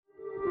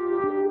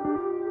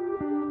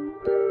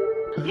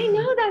I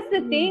know that's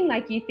the thing.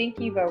 Like you think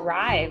you've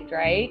arrived,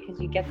 right? Because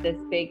you get this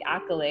big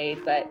accolade,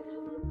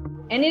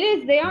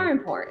 and they are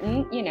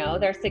important,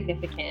 they're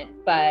significant,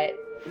 but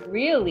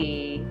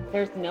really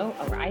there's no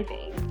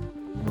arriving.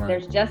 Right.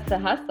 There's just the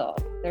hustle.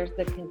 There's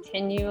the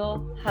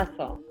continual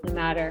hustle, no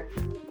matter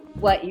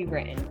what you've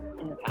written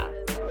in the past.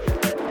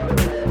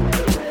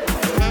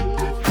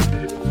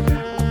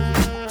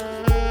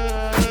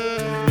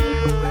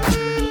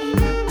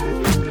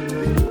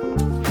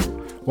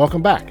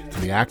 Welcome back to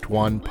the Act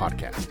One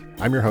podcast.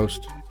 I'm your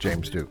host,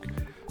 James Duke.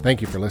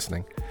 Thank you for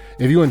listening.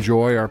 If you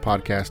enjoy our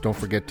podcast, don't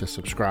forget to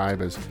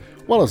subscribe as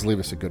well as leave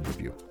us a good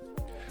review.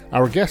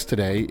 Our guest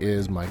today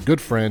is my good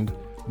friend,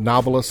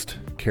 novelist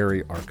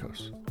Carrie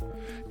Arkos.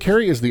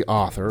 Carrie is the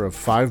author of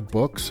 5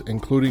 books,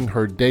 including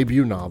her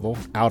debut novel,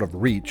 Out of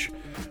Reach,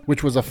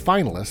 which was a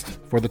finalist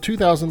for the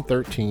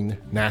 2013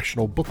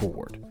 National Book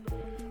Award.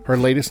 Her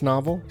latest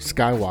novel,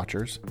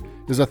 Skywatchers,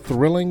 is a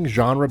thrilling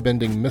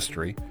genre-bending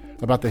mystery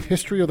about the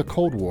history of the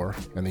Cold War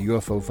and the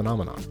UFO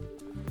phenomenon.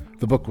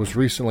 The book was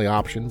recently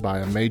optioned by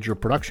a major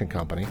production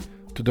company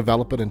to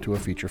develop it into a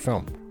feature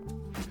film.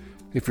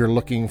 If you're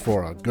looking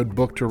for a good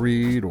book to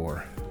read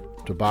or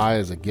to buy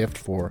as a gift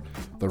for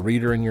the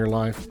reader in your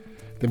life,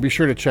 then be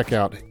sure to check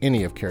out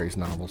any of Carrie's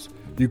novels.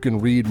 You can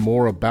read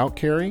more about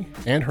Carrie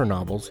and her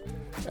novels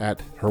at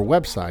her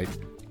website,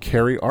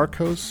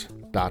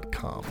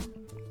 carriearkos.com.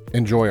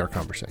 Enjoy our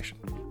conversation.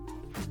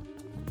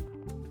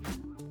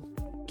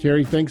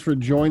 Carrie, thanks for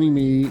joining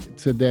me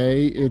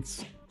today.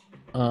 It's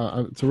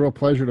a real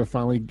pleasure to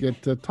finally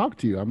get to talk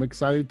to you. I'm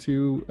excited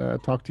to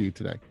talk to you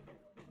today.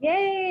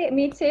 Yay,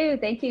 me too.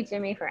 Thank you,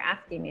 Jimmy, for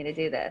asking me to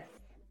do this.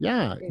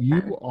 Yeah,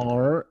 you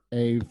are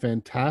a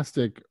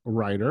fantastic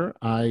writer.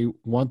 I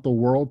want the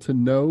world to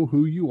know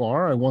who you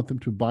are. I want them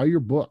to buy your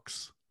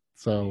books.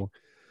 So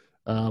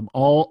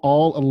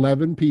all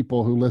 11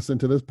 people who listen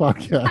to this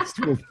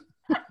podcast will...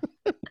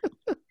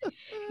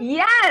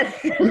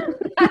 Yes,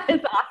 that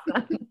is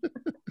awesome.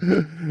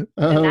 And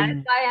that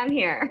is why I'm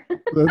here.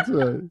 That's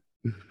right.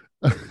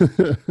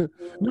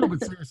 No,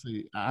 but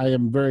seriously, I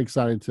am very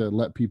excited to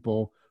let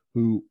people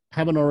who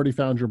haven't already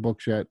found your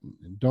books yet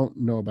and don't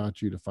know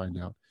about you to find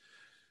out.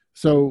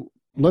 So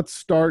let's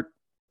start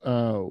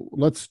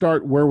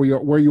where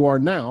you are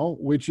now,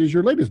 which is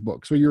your latest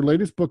book. So your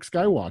latest book,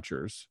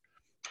 Skywatchers,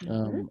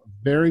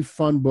 very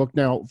fun book.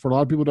 Now, for a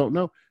lot of people who don't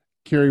know,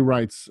 Carrie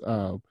writes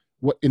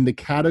what in the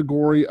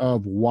category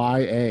of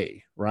YA,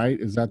 right?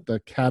 Is that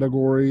the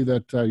category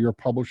that your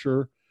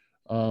publisher,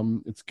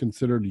 it's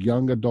considered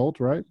young adult,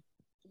 right?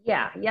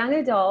 Yeah, young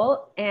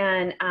adult.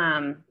 And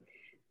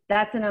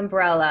that's an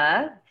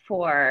umbrella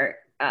for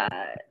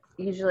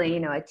usually,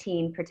 a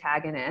teen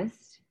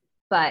protagonist.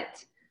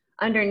 But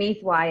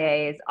underneath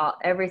YA is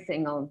every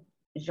single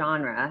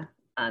genre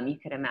you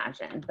could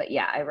imagine. But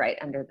yeah, I write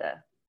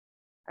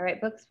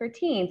books for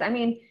teens. I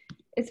mean,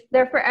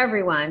 they're for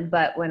everyone,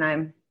 but when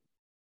I'm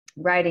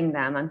writing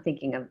them, I'm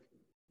thinking of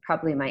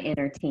probably my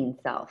inner teen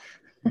self.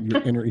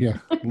 Your inner,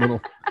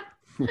 little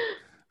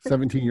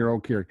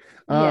 17-year-old Carrie.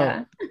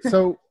 Yeah.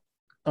 So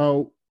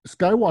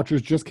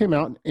Skywatchers just came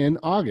out in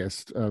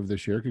August of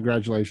this year.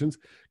 Congratulations.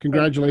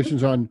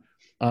 Congratulations on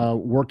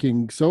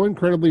working so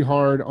incredibly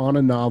hard on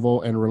a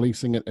novel and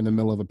releasing it in the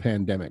middle of a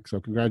pandemic. So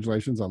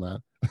congratulations on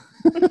that.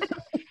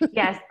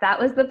 Yes, that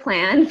was the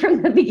plan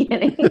from the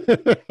beginning.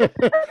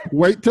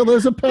 Wait till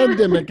there's a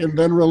pandemic and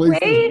then release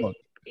this book.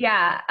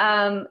 Yeah,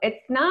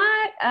 it's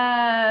not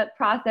a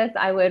process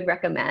I would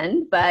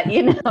recommend, but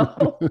here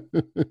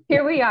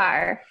we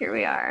are.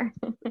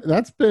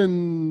 That's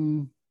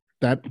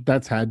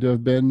had to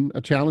have been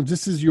a challenge.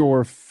 This is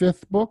your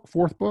fourth book?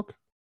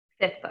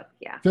 Fifth book,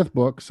 yeah. Fifth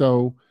book.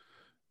 So,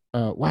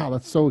 wow,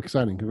 that's so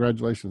exciting.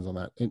 Congratulations on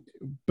that.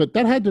 But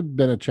that had to have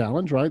been a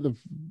challenge, right?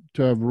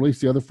 To have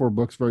released the other 4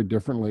 books very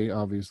differently,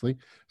 obviously.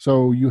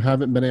 So you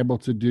haven't been able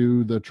to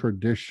do the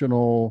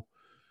traditional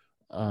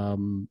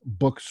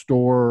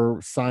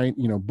bookstore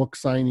book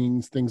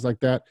signings, things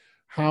like that.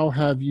 How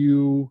have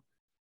you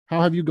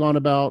gone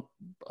about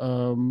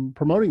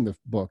promoting the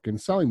book and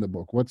selling the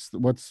book? What's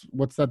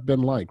that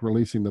been like,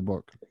 releasing the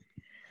book?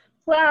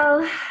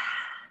 Well, I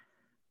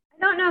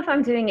don't know if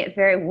I'm doing it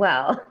very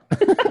well,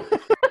 to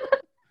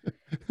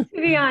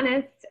be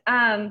honest.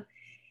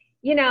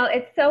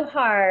 It's so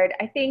hard.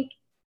 I think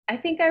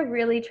I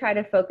really try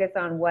to focus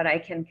on what I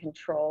can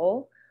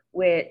control,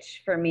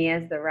 which for me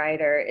as the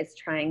writer is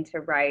trying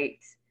to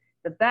write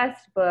the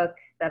best book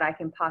that I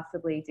can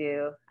possibly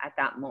do at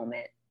that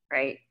moment,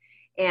 right?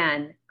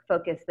 And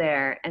focus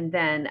there. And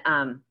then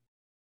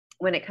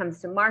when it comes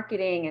to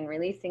marketing and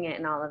releasing it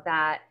and all of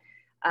that,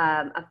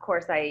 of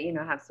course, I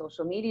have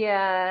social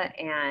media,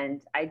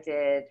 and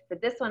for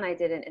this one, I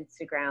did an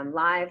Instagram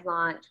live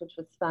launch, which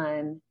was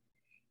fun.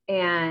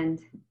 And,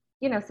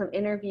 some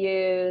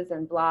interviews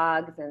and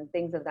blogs and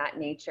things of that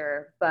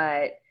nature.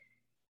 But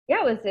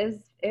yeah, it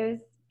was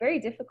very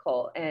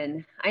difficult.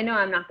 And I know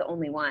I'm not the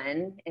only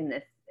one in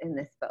this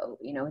boat,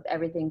 with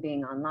everything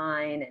being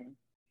online and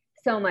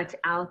so much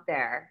out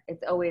there.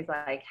 It's always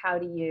like, how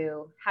do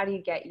you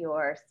get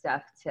your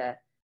stuff to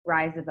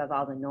rise above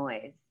all the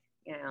noise?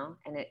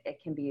 and it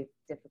can be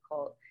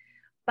difficult.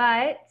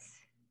 But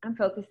I'm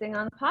focusing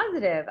on the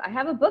positive. I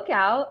have a book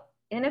out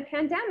in a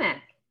pandemic.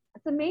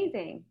 That's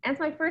amazing. And it's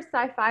my first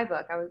sci-fi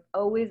book. I was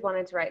always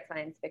wanted to write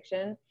science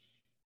fiction.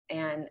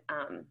 And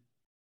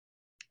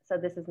so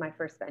this is my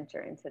first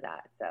venture into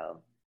that.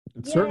 So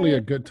it's certainly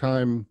a good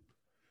time.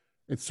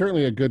 It's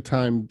certainly a good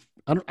time.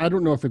 I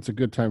don't know if it's a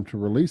good time to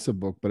release a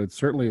book, but it's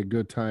certainly a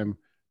good time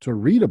to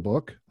read a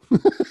book.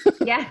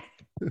 Yes.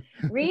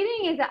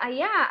 Reading is,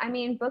 I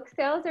mean, book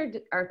sales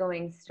are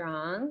going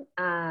strong.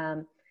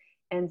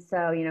 And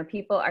so,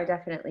 people are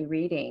definitely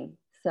reading.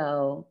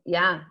 So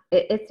yeah,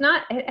 it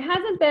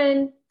hasn't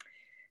been,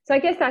 so I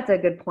guess that's a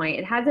good point.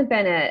 It hasn't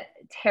been a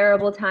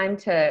terrible time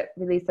to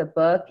release a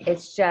book.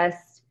 It's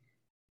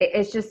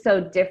just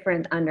so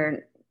different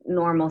under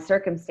normal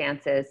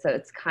circumstances. So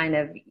it's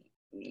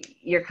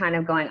you're kind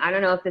of going, I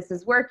don't know if this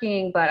is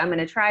working, but I'm going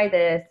to try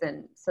this.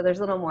 And so there's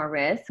a little more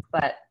risk,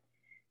 but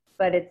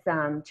it's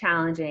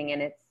challenging,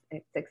 and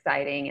it's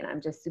exciting. And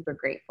I'm just super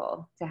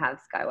grateful to have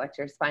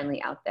Skywatchers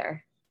finally out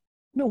there.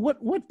 No, what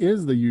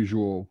is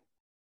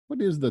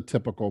the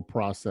typical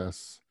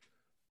process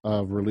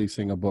of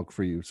releasing a book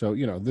for you? So,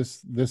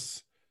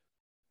 this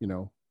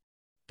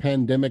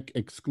pandemic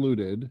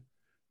excluded,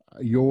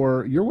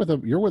 you're with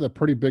a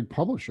pretty big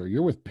publisher.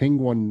 You're with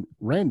Penguin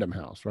Random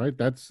House, right?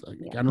 That's,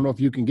 I don't know if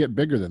you can get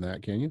bigger than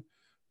that, can you?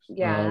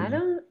 Yeah, I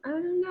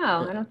don't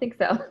know. I don't think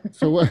so.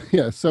 So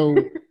yeah. So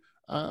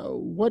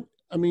but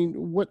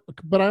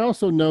I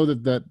also know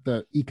that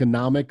the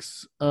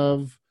economics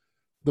of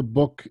the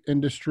book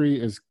industry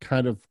is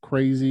kind of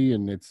crazy,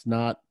 and it's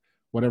not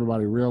what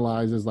everybody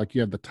realizes. Like, you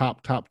have the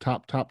top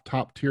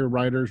tier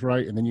writers,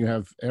 right? And then you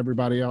have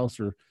everybody else,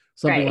 or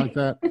something like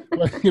that.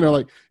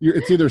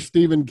 It's either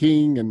Stephen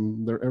King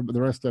and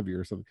the rest of you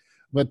or something.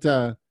 But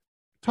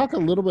talk a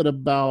little bit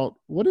about,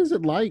 what is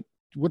it like?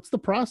 What's the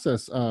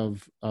process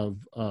of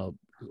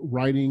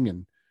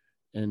writing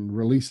and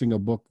releasing a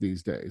book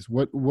these days?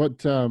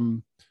 What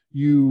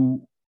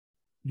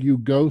you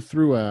go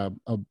through a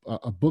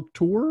book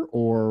tour,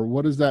 or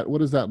what is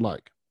that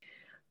like?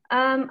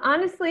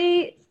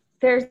 Honestly,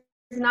 there's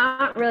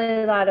not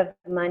really a lot of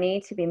money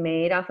to be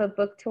made off of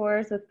book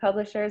tours with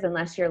publishers,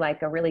 unless you're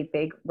like a really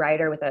big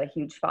writer with a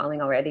huge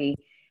following already,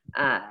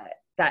 that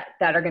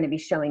are going to be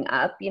showing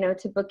up,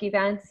 to book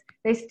events.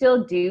 They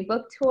still do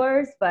book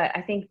tours, but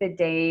I think the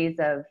days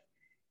of,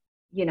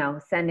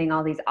 sending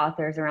all these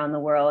authors around the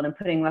world and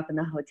putting them up in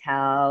the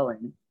hotel,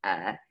 and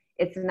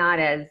it's not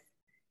as,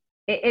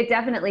 it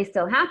definitely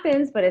still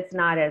happens, but it's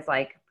not as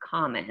like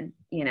common,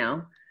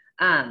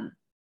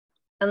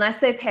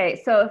 unless they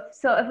pay. So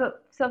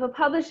if a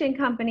publishing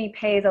company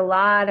pays a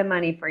lot of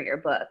money for your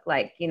book,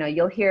 like,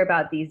 you'll hear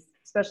about these,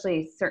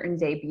 especially certain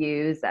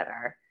debuts that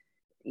are,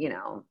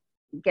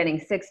 getting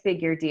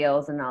 6-figure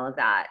deals and all of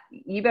that.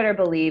 You better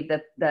believe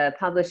that the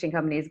publishing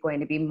company is going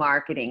to be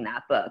marketing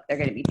that book. They're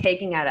going to be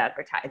taking out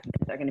advertisements.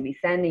 They're going to be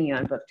sending you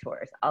on book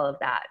tours, all of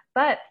that.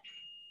 But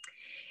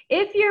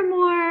if you're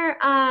more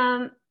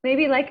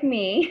maybe like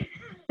me,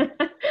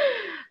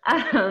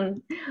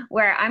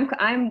 where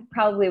I'm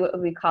probably what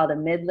we call a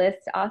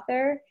mid-list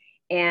author.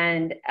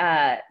 And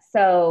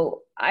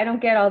so I don't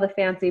get all the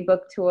fancy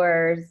book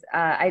tours.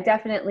 I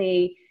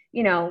definitely,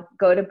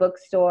 go to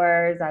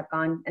bookstores. I've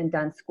gone and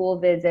done school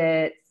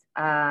visits.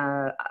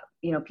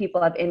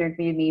 People have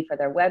interviewed me for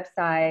their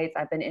websites.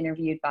 I've been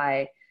interviewed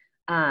by,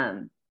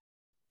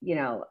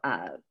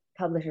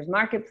 Publishers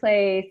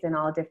Marketplace and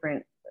all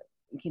different,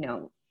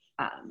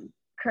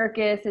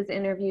 Kirkus has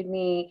interviewed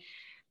me.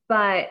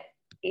 But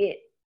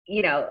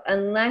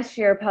unless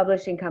your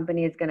publishing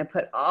company is going to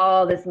put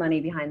all this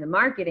money behind the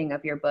marketing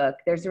of your book,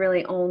 there's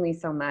really only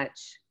so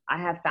much I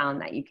have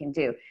found that you can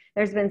do.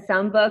 There's been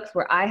some books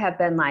where I have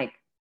been like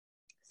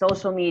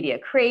social media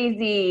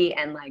crazy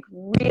and like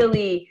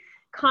really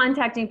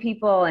contacting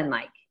people, and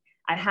like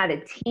I've had a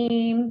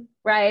team,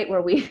 right,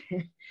 where we've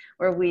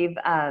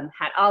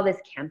had all this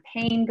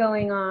campaign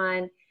going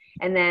on.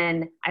 And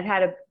then I've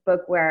had a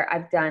book where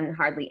I've done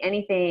hardly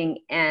anything,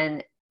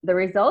 and the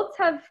results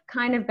have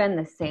kind of been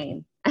the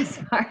same as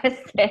far as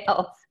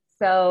sales.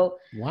 So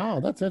wow,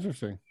 that's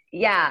interesting.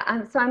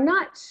 Yeah, so I'm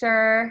not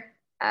sure,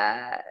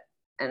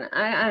 and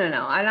I don't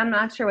know. I'm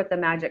not sure what the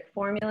magic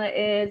formula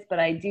is, but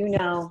I do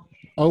know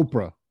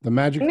Oprah. The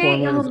magic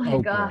formula is Oprah. Oh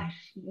my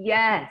gosh,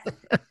 yes,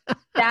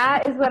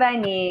 that is what I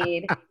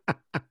need.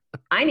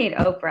 I need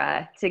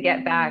Oprah to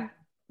get back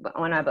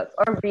on my books,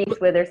 or Reese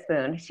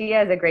Witherspoon. She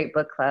has a great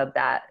book club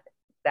that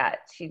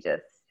she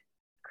just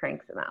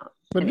cranks them out.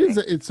 But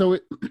anyway.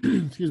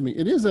 Excuse me.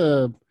 It is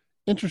a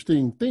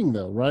interesting thing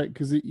though, right?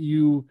 Because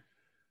you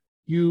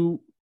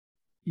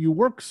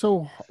work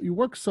so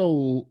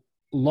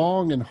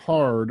long and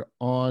hard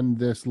on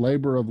this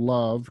labor of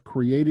love,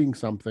 creating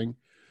something,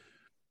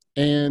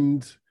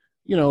 and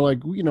we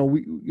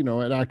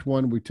at Act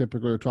One, we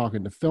typically are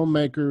talking to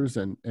filmmakers,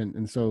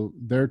 and so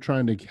they're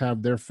trying to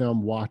have their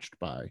film watched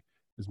by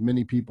as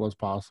many people as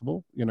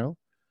possible,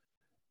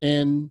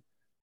 and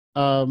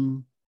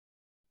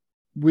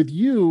with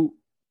you,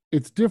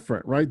 it's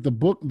different, right?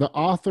 The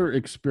author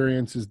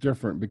experience is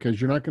different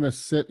because you're not going to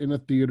sit in a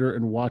theater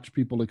and watch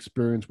people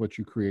experience what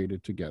you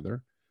created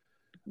together.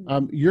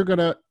 You're going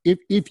to,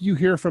 if you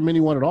hear from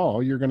anyone at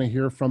all, you're going to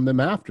hear from them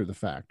after the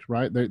fact,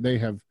 right? They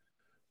have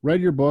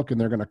read your book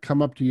and they're going to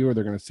come up to you, or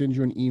they're going to send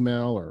you an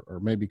email, or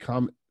maybe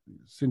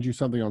send you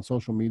something on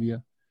social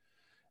media.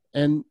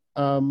 And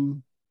I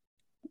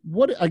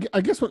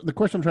guess what the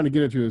question I'm trying to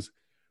get into is,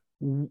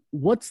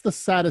 what's the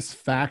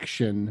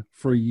satisfaction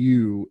for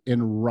you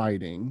in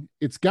writing?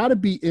 It's got to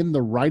be in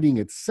the writing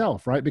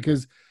itself, right?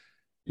 Because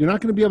you're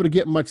not going to be able to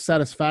get much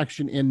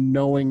satisfaction in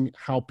knowing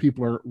how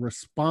people are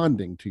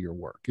responding to your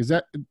work. Does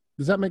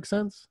that make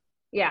sense?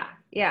 Yeah.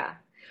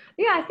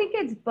 I think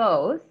it's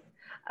both.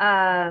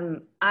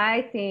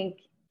 I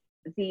think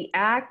the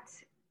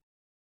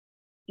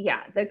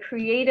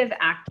creative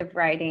act of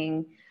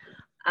writing,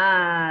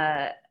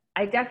 I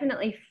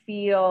definitely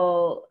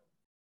feel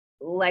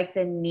like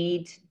the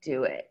need to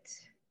do it.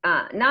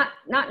 Not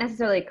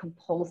necessarily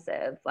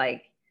compulsive,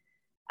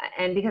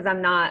 and because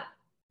I'm not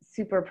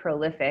super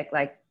prolific,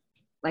 like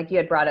you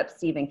had brought up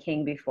Stephen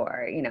King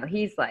before,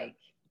 he's like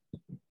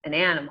an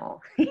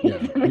animal.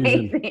 He's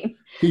amazing.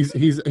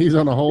 He's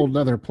on a whole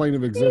nother plane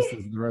of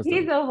existence.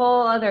 He's a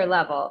whole other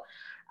level.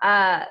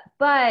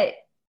 But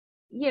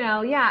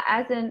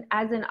as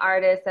an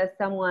artist, as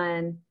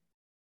someone,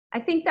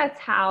 I think that's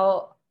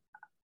how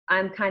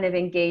I'm kind of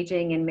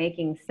engaging and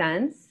making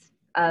sense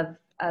of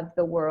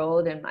the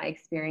world and my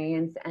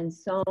experience. And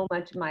so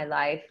much of my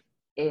life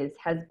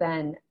has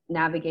been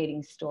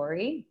navigating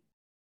story.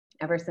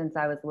 Ever since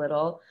I was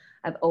little,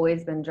 I've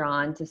always been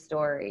drawn to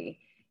story,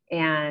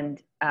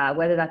 and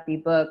whether that be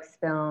books,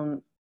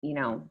 film,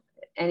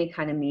 any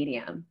kind of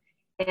medium.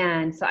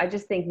 And so I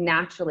just think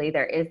naturally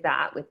there is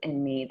that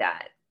within me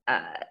that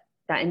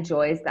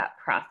enjoys that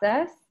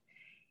process.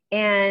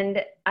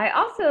 And I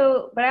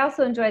also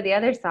enjoy the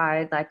other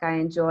side. Like, I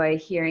enjoy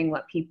hearing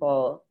what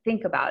people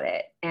think about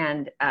it.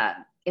 And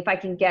if I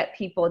can get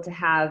people to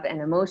have an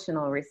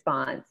emotional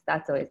response,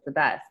 that's always the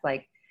best.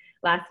 Like,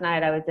 last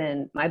night I was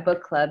in my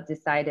book club,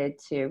 decided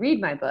to read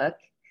my book.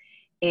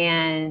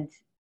 And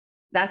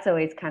that's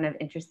always kind of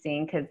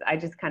interesting because I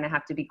just kind of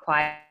have to be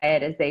quiet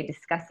as they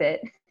discuss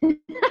it.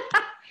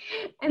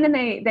 And then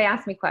they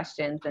ask me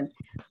questions.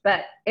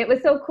 But it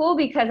was so cool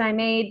because I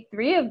made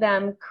 3 of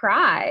them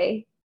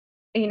cry,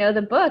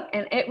 the book.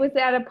 And it was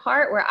at a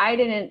part where I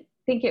didn't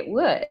think it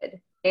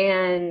would.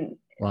 And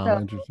wow, so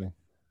interesting.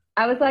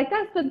 I was like,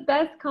 that's the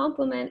best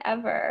compliment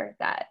ever,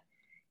 that,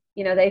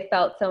 they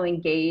felt so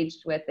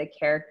engaged with the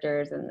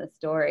characters and the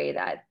story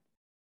that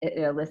it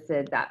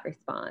elicited that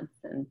response.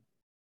 And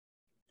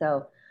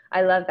so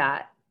I love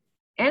that.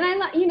 And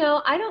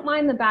I don't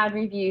mind the bad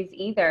reviews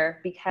either,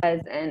 because,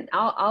 and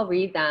I'll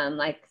read them.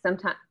 Like,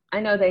 sometimes, I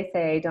know they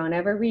say don't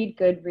ever read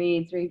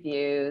Goodreads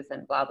reviews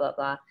and blah, blah,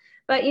 blah.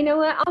 But you know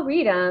what? I'll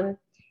read them,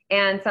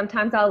 and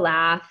sometimes I'll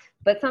laugh,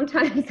 but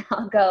sometimes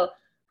I'll go,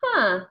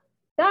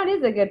 that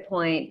is a good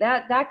point.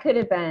 That could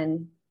have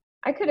been,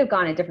 I could have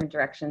gone a different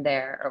direction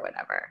there, or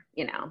whatever,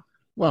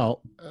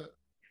 Well,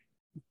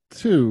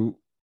 two,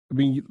 I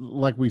mean,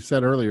 like we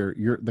said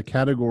earlier, the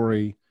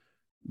category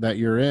that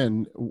you're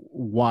in,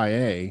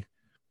 YA,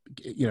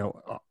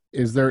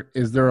 is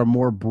there a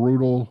more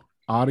brutal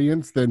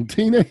audience than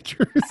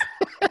teenagers?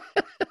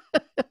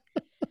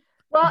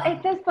 Well,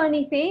 it's the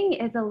funny thing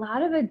is a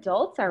lot of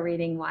adults are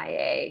reading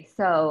YA.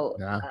 So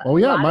yeah.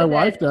 My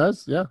wife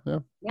does. Yeah.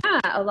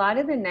 A lot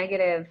of the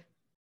negative,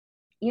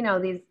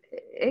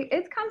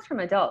 it comes from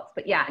adults.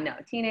 But yeah, no,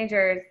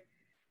 teenagers,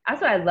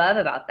 that's what I love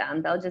about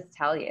them. They'll just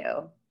tell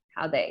you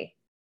how they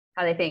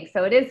think.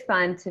 So it is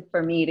fun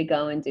for me to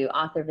go and do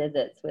author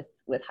visits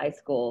with high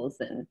schools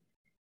and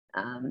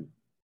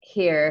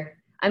hear.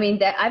 I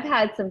mean, I've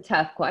had some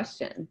tough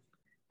questions.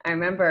 I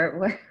remember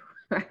where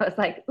I was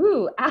like,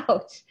 ooh,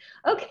 ouch.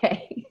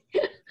 Okay.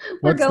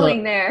 We're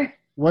going there.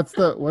 What's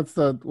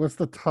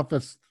the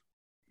toughest,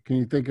 can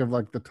you think of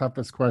like the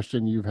toughest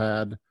question you've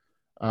had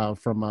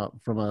from a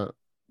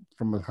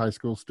high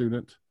school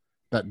student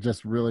that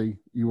just really,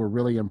 you were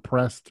really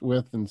impressed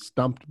with and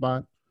stumped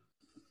by?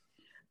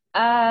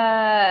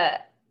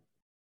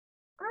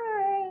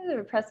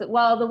 Impressed with.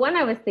 Well, the one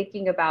I was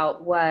thinking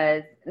about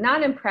was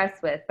not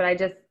impressed with, but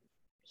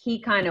he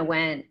kind of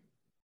went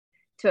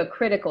to a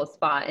critical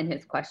spot in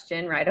his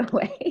question right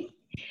away.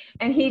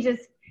 And he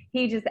just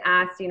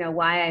asked,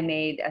 why I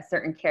made a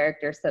certain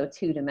character so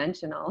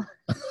two-dimensional.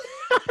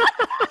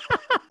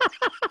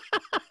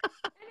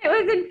 It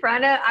was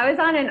I was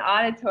on an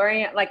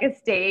auditorium, like a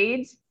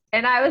stage,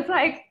 and I was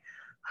like,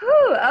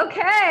 whew,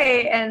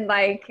 okay. And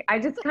like, I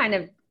just kind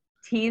of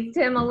teased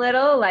him a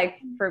little, like,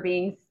 for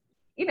being,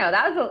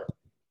 that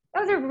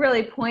was a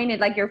really pointed,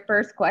 like, your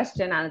first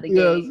question out of the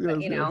gate. Yes,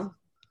 but,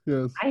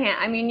 yes.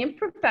 I mean, you're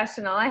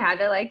professional. I had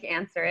to like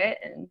answer it,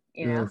 and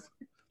yes.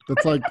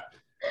 That's like,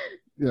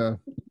 yeah,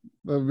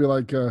 that'd be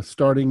like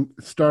starting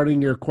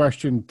your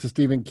question to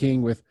Stephen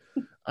King with,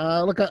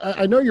 look,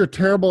 I know you're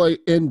terrible at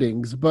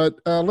endings, but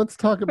let's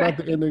talk about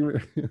the ending.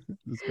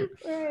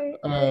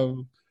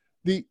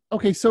 Right.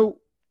 Okay, so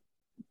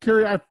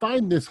Carrie, I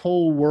find this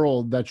whole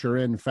world that you're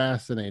in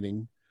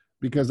fascinating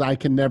because I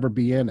can never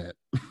be in it.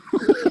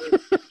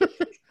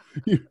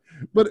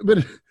 but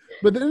but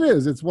but it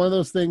is. It's one of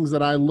those things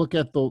that I look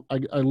at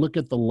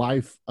the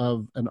life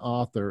of an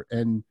author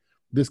and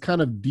this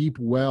kind of deep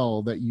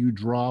well that you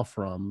draw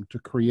from to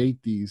create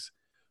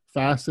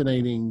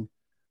fascinating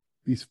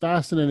these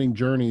fascinating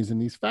journeys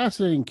and these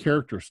fascinating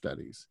character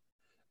studies.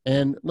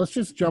 And let's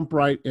just jump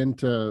right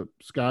into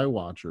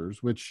Skywatchers,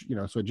 which,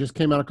 so it just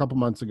came out a couple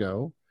months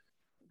ago.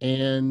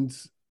 And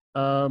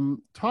tell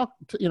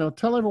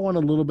everyone a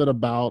little bit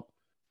about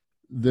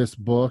this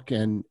book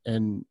and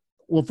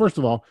well, first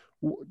of all,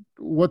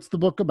 what's the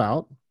book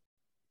about?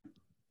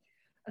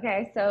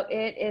 Okay, so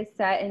it is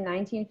set in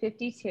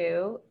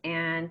 1952,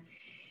 and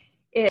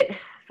it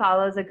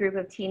follows a group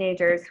of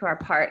teenagers who are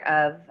part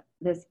of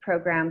this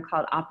program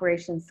called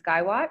Operation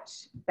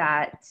Skywatch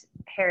that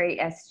Harry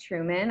S.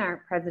 Truman,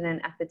 our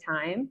president at the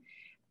time,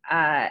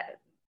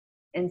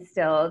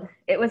 instilled.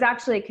 It was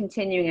actually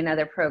continuing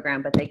another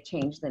program, but they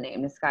changed the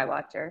name to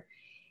Skywatcher.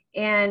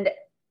 And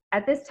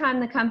at this time,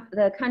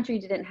 the country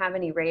didn't have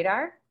any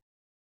radar,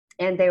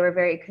 and they were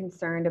very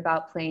concerned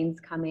about planes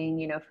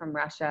coming, from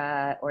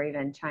Russia or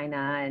even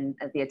China, and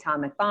the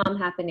atomic bomb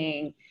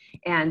happening.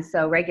 And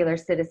so regular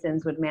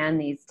citizens would man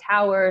these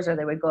towers, or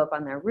they would go up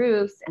on their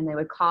roofs and they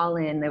would call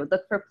in, they would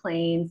look for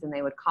planes and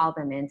they would call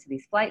them into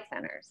these flight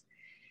centers.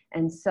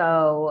 And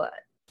so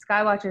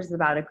Skywatchers is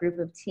about a group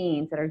of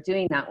teens that are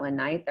doing that one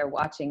night. They're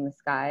watching the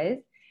skies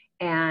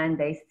and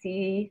they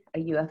see a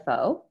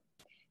UFO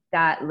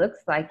that looks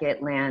like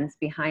it lands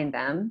behind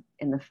them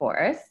in the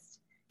forest,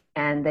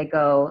 and they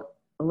go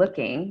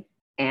looking,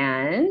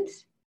 and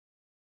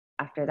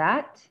after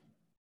that,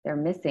 they're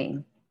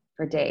missing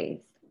for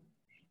days.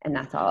 And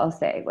that's all I'll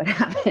say what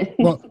happened.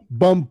 Well,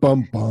 bum,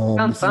 bum, bum.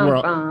 That's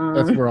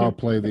where I'll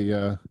play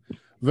the,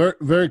 very,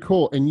 very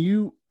cool. And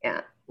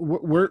yeah.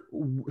 Where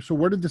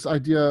did this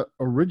idea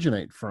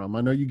originate from?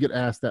 I know you get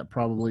asked that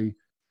probably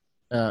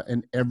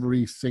in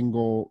every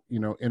single,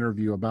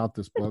 interview about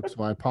this book.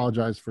 So I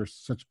apologize for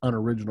such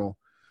unoriginal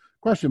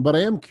question, but I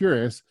am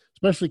curious,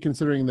 especially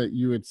considering that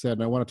you had said,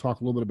 and I want to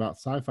talk a little bit about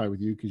sci-fi with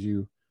you, because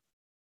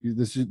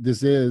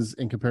this is,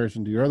 in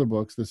comparison to your other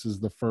books, this is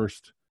the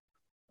first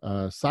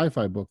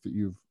sci-fi book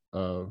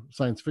that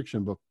science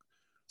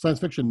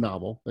fiction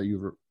novel that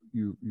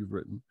you've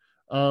written.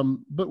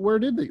 But where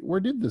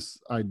did this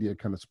idea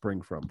kind of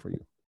spring from for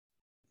you?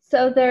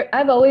 So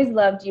I've always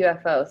loved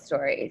UFO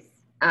stories.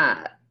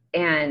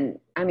 And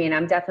I mean,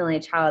 I'm definitely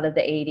a child of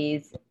the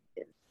 80s.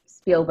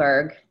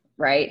 Spielberg,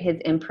 right? His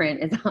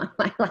imprint is on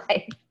my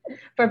life,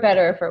 for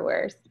better or for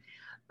worse.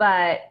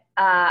 But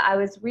I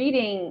was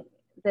reading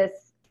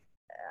this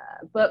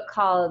book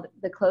called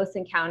The Close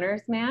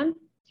Encounters Man,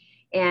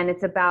 and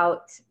it's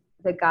about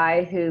the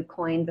guy who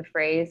coined the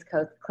phrase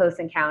close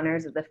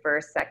encounters of the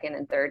first, second,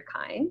 and third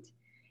kind.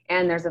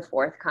 And there's a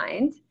fourth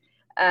kind.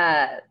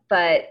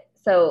 But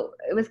so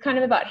it was kind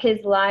of about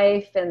his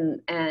life,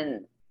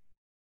 and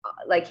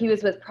like he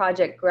was with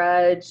Project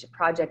Grudge,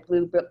 Project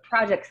Blue Book,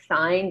 Project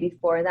Sign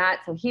before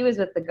that. So he was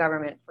with the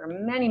government for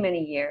many,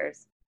 many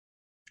years.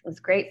 He was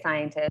a great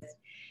scientist.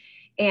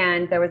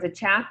 And there was a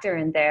chapter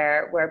in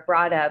there where it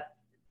brought up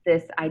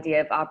this idea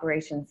of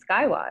Operation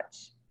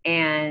Skywatch,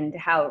 and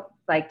how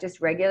like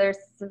just regular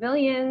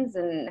civilians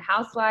and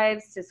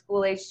housewives to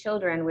school-age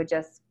children would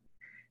just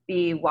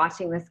be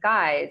watching the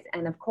skies.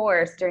 And of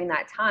course, during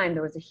that time,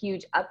 there was a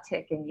huge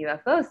uptick in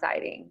UFO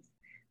sightings,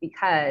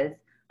 because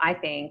I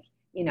think,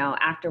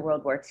 after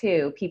World War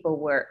II, people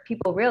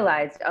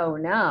realized, oh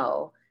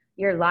no,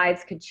 your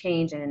lives could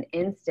change in an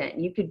instant.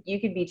 You could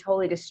be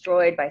totally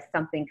destroyed by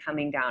something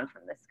coming down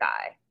from the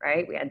sky,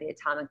 right? We had the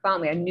atomic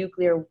bomb, we had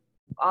nuclear,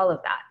 all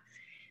of that.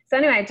 So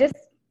anyway, I just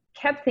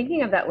kept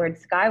thinking of that word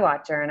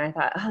Skywatcher, and I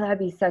thought, oh, that'd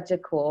be such a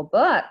cool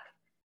book,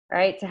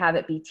 right? To have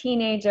it be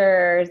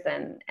teenagers,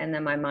 and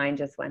then my mind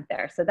just went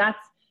there. So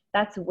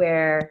that's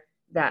where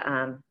that,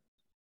 and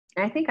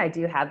I think I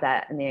do have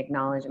that in the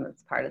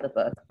acknowledgments part of the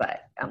book,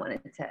 but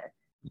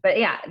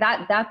yeah,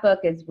 that book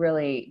is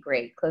really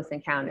great, Close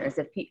Encounters.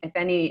 If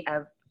any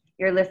of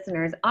your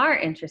listeners are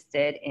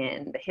interested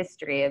in the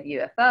history of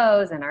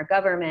UFOs and our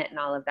government and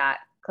all of that,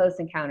 Close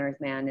Encounters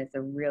Man is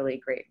a really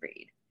great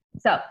read.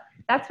 So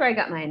that's where I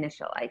got my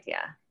initial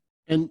idea.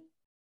 And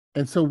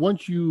so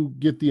once you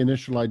get the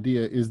initial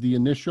idea,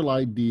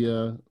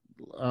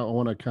 I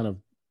want to kind of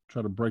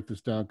try to break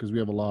this down because we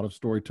have a lot of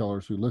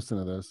storytellers who listen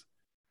to this.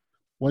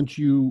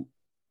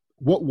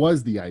 What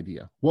was the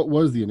idea? What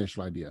was the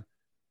initial idea?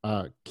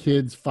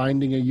 Kids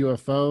finding a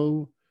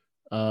UFO,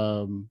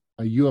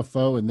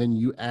 and then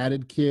you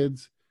added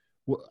kids.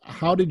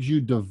 How did you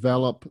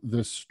develop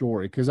this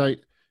story? Because and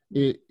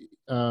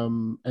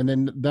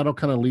then that'll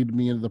kind of lead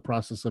me into the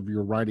process of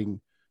your writing,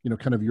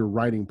 kind of your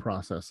writing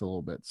process a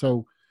little bit.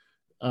 So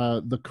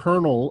the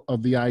kernel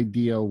of the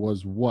idea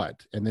was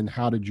what? And then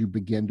how did you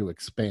begin to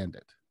expand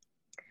it?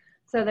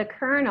 So the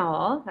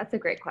kernel, that's a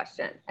great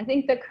question. I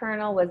think the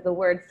kernel was the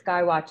word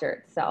Skywatcher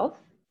itself.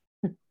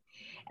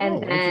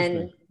 And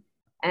then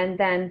And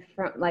then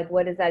from like,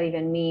 what does that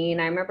even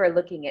mean? I remember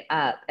looking it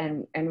up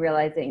and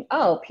realizing,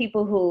 oh,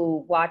 people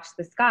who watch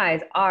the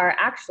skies are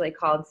actually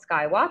called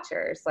sky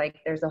watchers. Like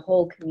there's a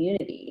whole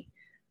community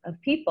of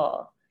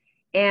people.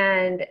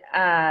 And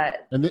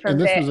And from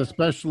this there, was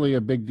especially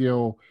a big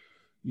deal,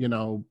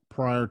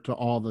 prior to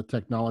all the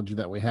technology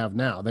that we have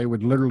now. They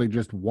would literally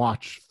just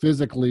watch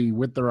physically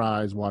with their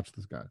eyes, watch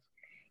the skies.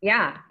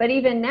 yeah. But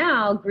even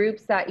now,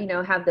 groups that,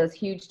 have those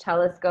huge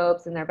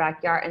telescopes in their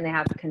backyard and they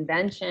have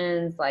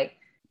conventions, like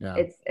Yeah.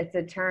 it's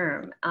a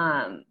term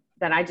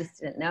that I just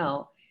didn't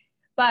know.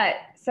 But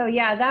so,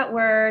 yeah, that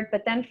word.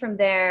 But then from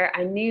there,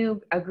 I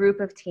knew a group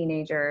of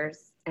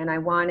teenagers and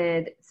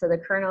so the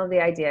kernel of the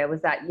idea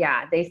was that,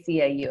 yeah, they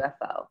see a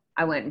UFO.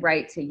 I went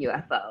right to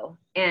UFO.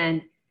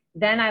 And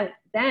then I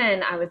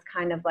was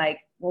kind of like,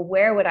 well,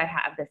 where would I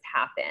have this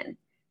happen?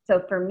 So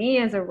for me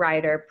as a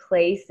writer,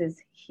 place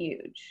is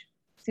huge,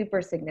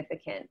 super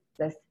significant.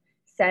 This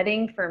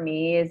setting for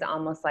me is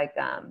almost like,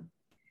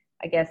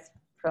 I guess,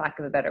 for lack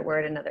of a better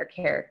word, another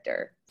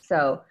character.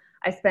 So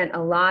I spent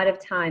a lot of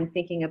time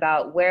thinking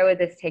about where would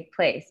this take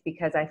place,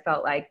 because I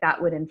felt like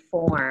that would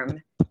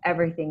inform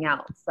everything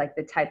else, like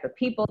the type of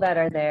people that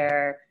are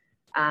there.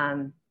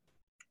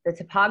 The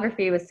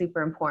topography was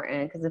super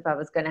important, because if I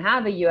was going to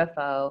have a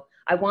UFO,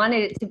 I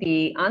wanted it to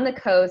be on the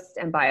coast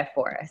and by a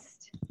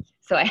forest.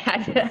 So I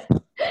had to,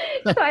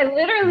 so I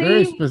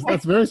literally.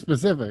 That's very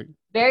specific.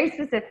 Very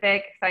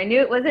specific. So I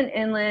knew it wasn't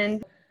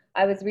inland.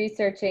 I was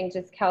researching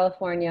just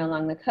California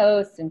along the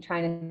coast and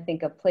trying to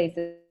think of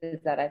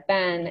places that I've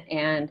been.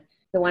 And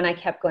the one I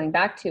kept going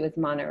back to is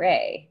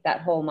Monterey,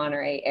 that whole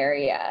Monterey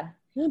area.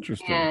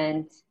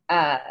 Interesting.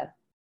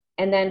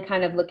 And then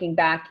kind of looking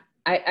back,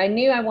 I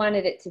knew I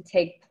wanted it to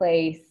take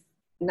place,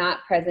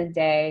 not present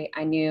day.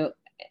 I knew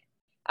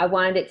I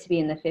wanted it to be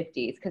in the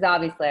 50s, because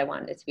obviously I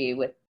wanted it to be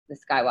with the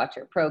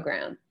Skywatcher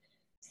program.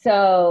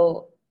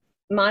 So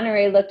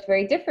Monterey looked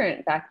very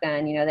different back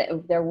then.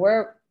 That there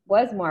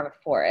was more of a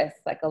forest.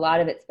 Like a lot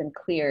of it's been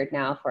cleared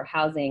now for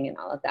housing and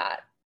all of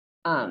that.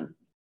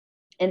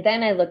 And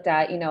then I looked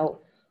at,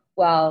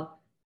 well,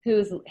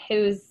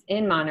 who's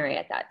in Monterey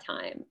at that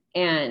time?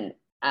 And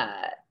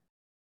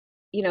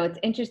it's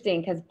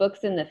interesting because books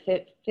in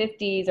the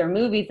 50s, or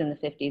movies in the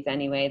 50s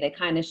anyway, they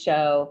kind of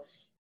show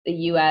the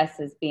U.S.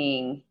 as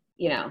being,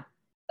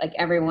 like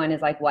everyone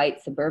is like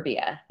white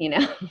suburbia,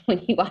 when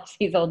you watch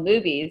these old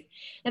movies.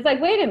 It's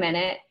like, wait a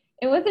minute,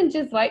 it wasn't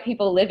just white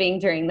people living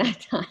during that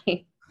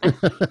time,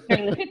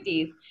 during the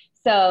 50s.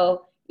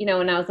 So,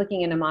 when I was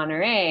looking into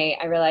Monterey,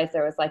 I realized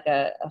there was like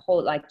a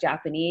whole like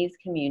Japanese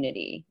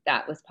community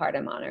that was part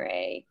of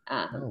Monterey,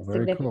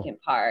 significant cool.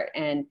 Part.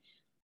 And,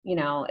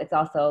 it's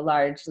also a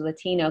large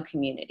Latino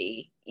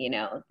community,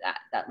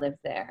 that lives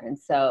there. And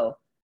so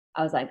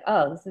I was like,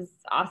 oh, this is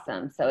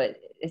awesome. So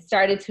it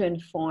started to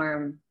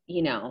inform,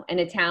 an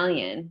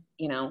Italian,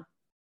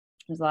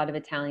 there's a lot of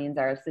Italians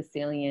are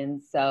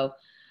Sicilians. So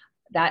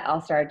that all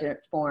started to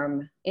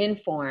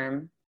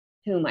inform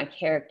who my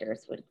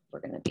characters were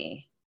going to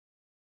be.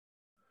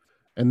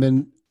 And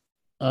then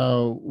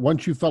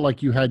once you felt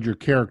like you had your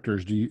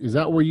characters, is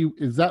that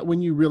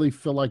when you really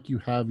feel like you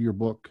have your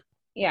book?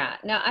 Yeah,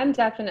 no, I'm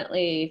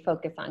definitely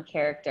focused on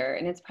character.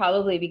 And it's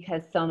probably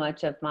because so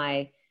much of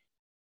my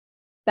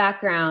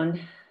background,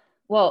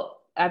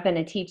 well, I've been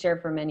a teacher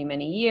for many,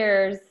 many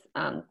years,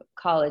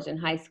 college and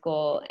high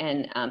school,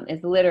 and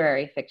is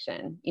literary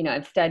fiction.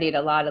 I've studied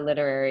a lot of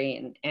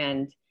literary,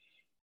 and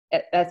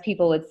as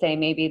people would say,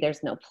 maybe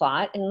there's no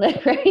plot in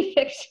literary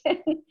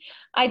fiction.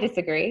 I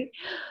disagree,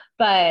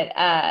 but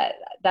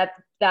that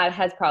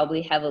has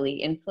probably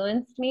heavily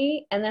influenced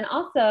me. And then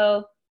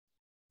also,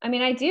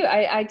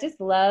 I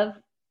just love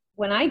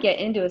when I get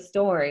into a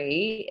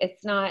story.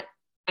 It's not,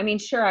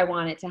 sure, I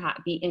want it to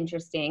be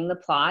interesting, the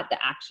plot, the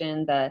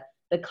action, the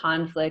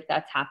conflict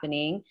that's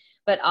happening,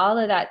 but all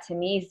of that to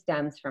me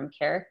stems from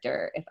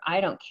character. If I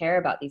don't care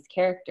about these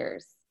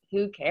characters,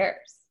 who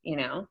cares,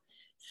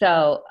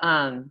 So,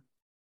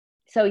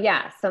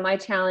 so my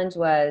challenge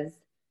was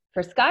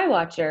for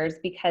Skywatchers,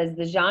 because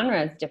the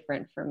genre is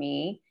different for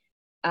me.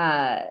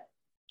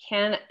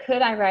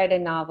 Could I write a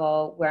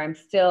novel where I'm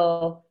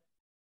still,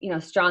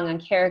 strong on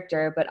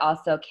character, but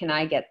also can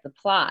I get the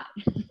plot?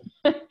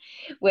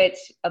 Which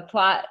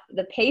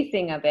the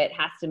pacing of it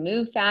has to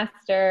move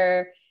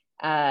faster.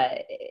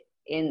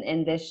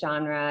 In this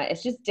genre,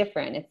 it's just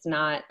different. It's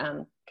not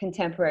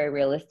contemporary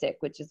realistic,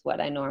 which is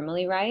what I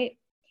normally write.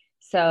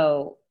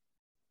 So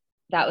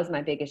that was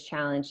my biggest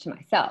challenge to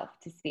myself,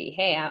 to see,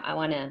 hey, I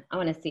want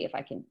to see if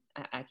I can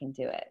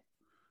do it.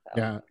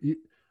 So. Yeah,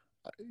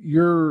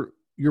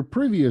 your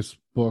previous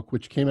book,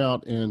 which came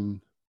out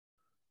in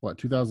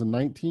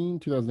 2019,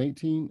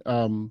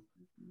 2018.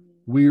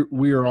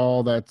 We Are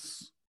All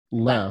That's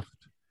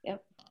Left.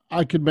 Yep.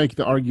 I could make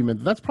the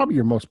argument that's probably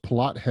your most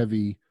plot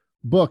heavy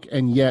book,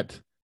 and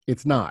yet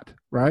it's not,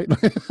 right?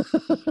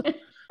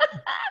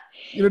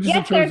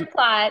 Yes, there's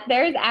plot.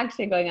 There's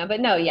action going on,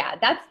 but no, yeah,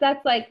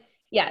 that's like,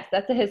 yes,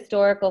 that's a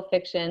historical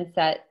fiction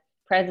set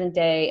present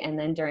day and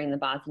then during the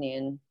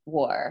Bosnian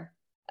War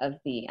of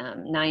the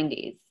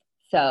 90s.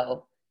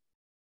 So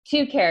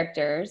two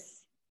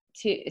characters,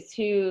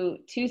 two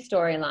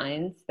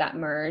storylines that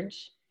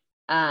merge.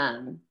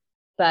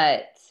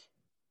 But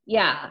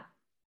yeah,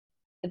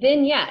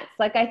 vignettes.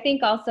 Like I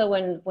think also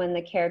when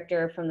the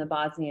character from the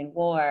Bosnian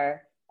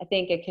War, I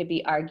think it could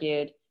be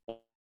argued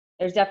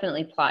there's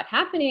definitely plot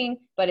happening,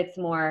 but it's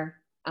more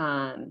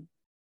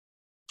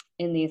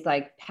in these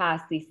like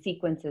past these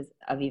sequences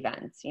of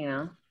events, you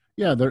know?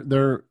 Yeah,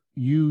 they're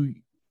you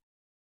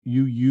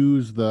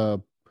use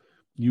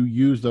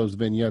those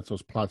vignettes,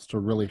 those plots to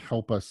really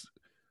help us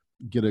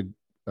get a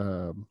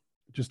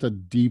just a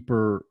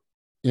deeper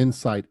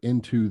insight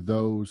into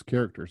those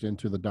characters,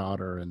 into the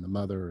daughter and the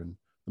mother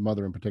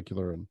in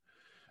particular. And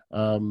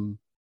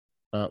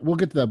we'll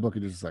get to that book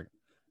in just a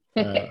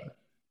second.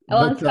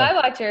 Well, and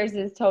Skywatchers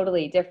is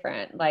totally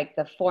different, like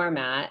the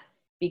format,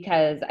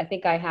 because I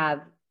think I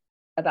have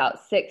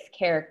about 6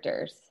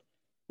 characters,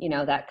 you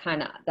know, that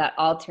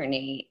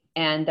alternate,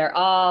 and they're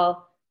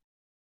all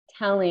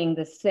telling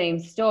the same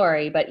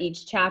story, but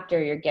each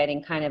chapter you're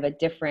getting kind of a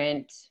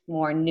different,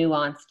 more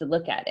nuanced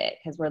look at it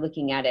because we're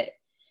looking at it.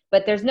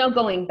 But there's no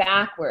going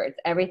backwards.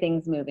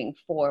 Everything's moving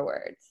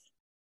forwards.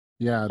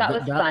 Yeah, that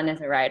was fun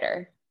as a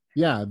writer.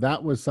 Yeah,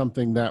 that was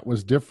something that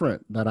was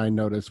different that I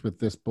noticed with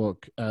this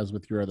book as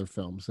with your other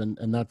films. And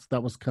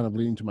that was kind of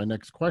leading to my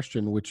next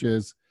question, which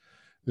is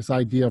this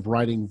idea of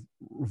writing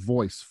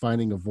voice,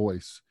 finding a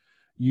voice.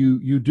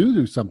 You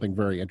do something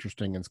very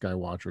interesting in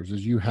Skywatchers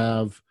is you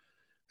have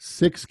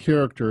 6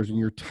 characters and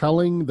you're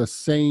telling the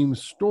same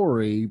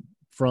story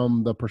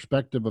from the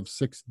perspective of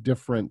 6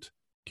 different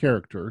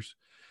characters.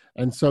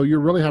 And so you're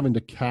really having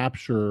to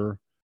capture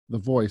the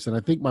voice. And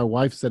I think my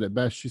wife said it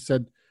best. She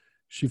said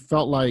she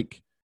felt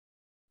like,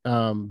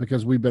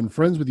 because we've been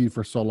friends with you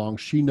for so long,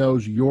 she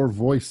knows your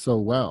voice so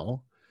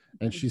well.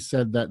 And she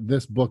said that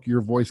this book,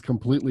 your voice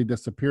completely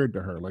disappeared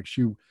to her. Like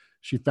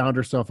she found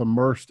herself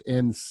immersed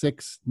in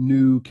 6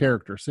 new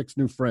characters, 6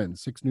 new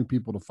friends, 6 new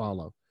people to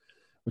follow,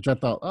 which I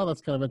thought, oh,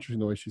 that's kind of interesting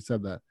the way she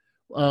said that.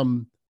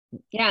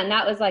 Yeah, and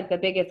that was like the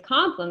biggest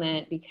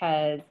compliment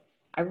because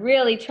I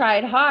really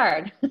tried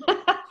hard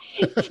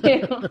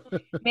to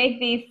make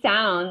these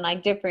sound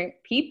like different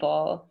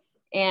people.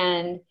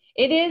 And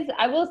it is,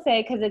 I will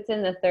say, because it's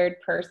in the third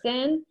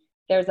person,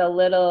 it's a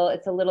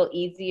little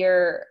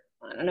easier.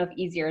 I don't know if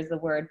easier is the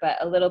word, but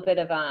a little bit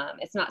of,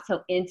 it's not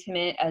so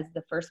intimate as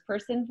the first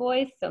person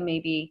voice. So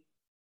maybe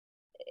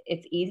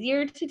it's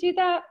easier to do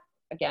that.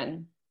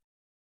 Again,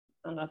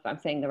 I don't know if I'm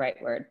saying the right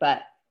word,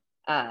 but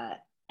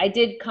I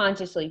did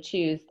consciously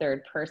choose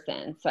third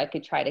person so I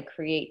could try to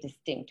create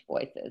distinct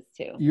voices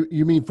too.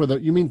 You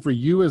mean for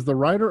you as the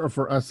writer or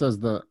for us as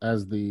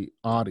the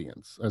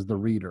audience, as the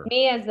reader?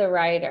 Me as the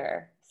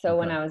writer. So okay.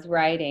 When I was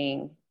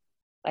writing,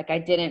 like I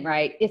didn't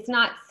write, it's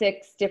not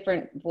 6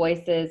 different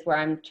voices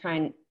where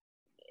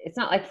it's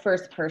not like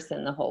first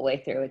person the whole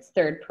way through. It's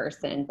third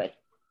person, but.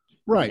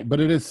 Right.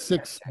 But it is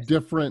 6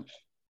 different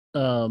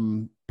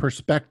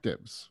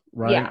perspectives,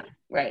 right? Yeah.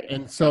 Right.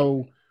 And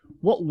so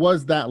what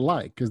was that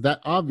like? Because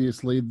that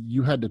obviously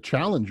you had to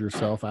challenge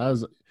yourself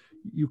as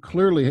you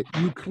clearly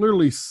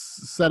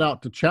set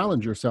out to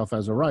challenge yourself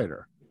as a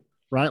writer,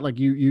 right? Like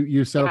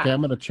you said, okay,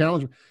 I'm going to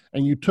challenge,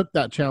 and you took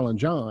that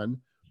challenge on.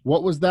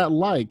 What was that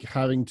like,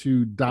 having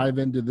to dive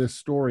into this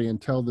story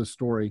and tell this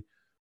story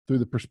through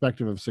the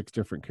perspective of 6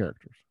 different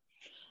characters?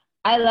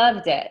 I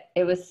loved it.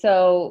 It was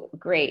so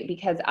great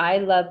because I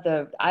love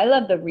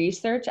the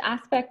research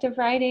aspect of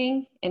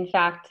writing. In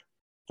fact,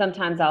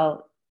 sometimes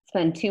I'll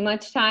spend too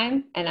much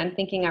time and I'm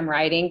thinking I'm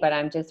writing, but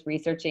I'm just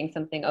researching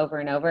something over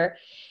and over.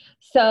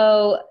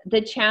 So the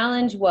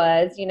challenge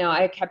was, you know,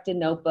 I kept a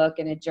notebook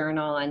and a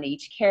journal on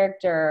each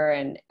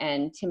character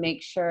and to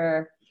make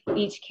sure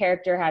each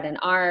character had an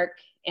arc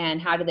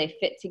and how do they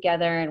fit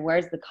together and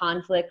where's the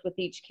conflict with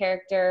each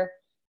character,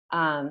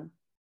 the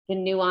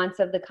nuance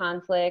of the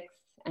conflicts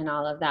and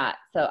all of that.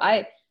 So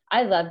I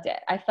loved it.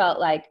 I felt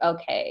like,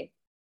 okay,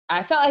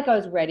 I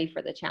was ready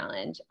for the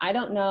challenge. I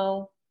don't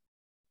know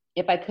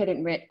if I could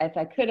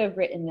have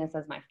written this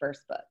as my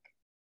first book.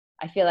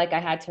 I feel like I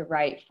had to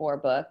write 4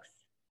 books.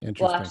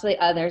 Well, actually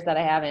others that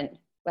I haven't,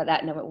 but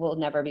that will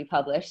never be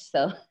published.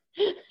 So,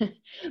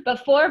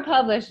 but 4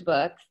 published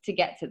books to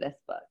get to this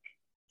book,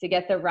 to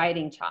get the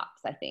writing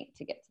chops, I think,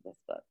 to get to this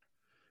book.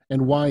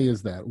 And why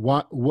is that?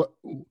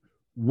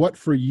 What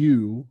for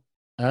you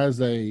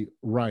as a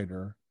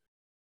writer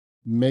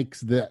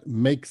makes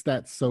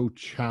that so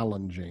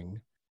challenging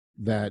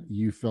that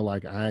you feel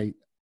like I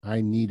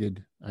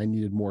needed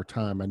more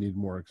time, I needed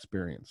more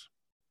experience?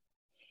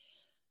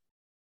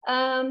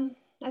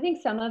 I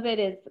think some of it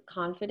is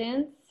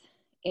confidence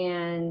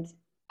and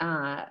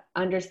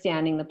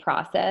understanding the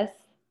process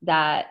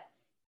that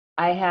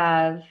I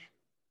have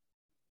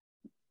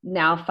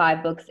now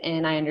 5 books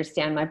in. I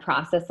understand my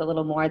process a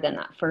little more than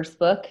that first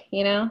book,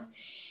 you know?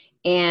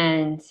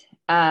 And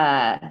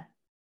I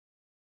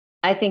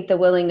think the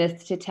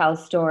willingness to tell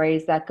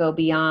stories that go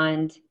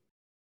beyond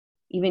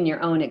even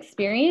your own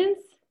experience,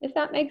 if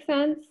that makes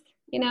sense.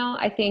 You know,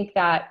 I think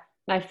that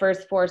my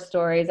first 4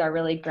 stories are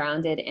really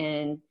grounded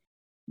in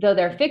though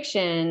they're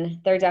fiction,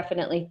 they're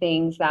definitely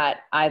things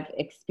that I've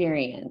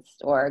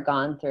experienced or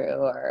gone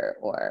through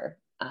or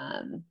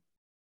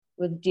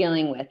was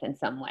dealing with in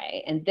some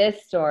way. And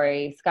this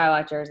story,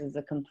 Skywatchers, is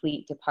a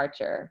complete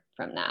departure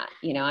from that.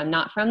 You know, I'm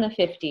not from the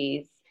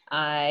 50s.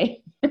 I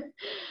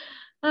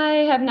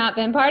I have not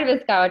been part of a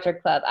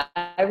Skywatcher club.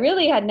 I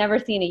really had never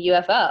seen a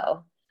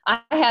UFO.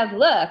 I have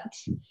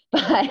looked,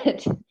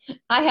 but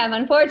I have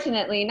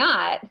unfortunately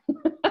not.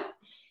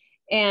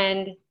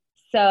 And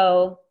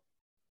so,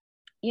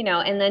 you know,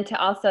 and then to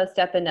also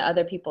step into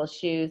other people's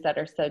shoes that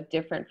are so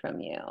different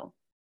from you,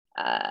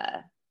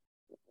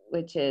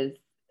 which is,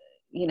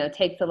 you know,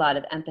 takes a lot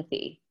of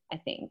empathy, I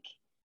think,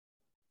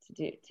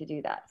 to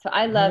do that. So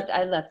I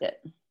loved it.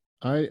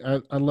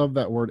 I love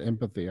that word,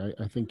 empathy.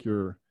 I think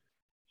you're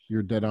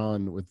dead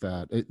on with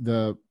that.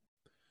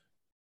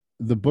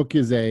 The book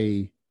is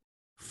it's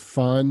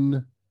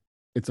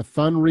a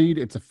fun read.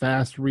 It's a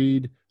fast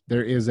read.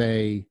 There is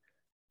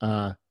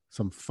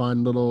some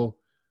fun little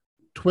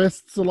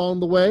twists along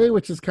the way,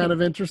 which is kind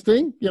of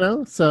interesting, you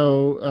know?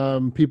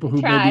 So people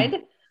who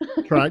tried.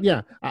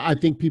 Yeah. I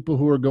think people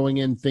who are going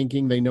in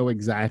thinking they know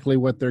exactly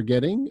what they're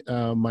getting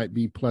might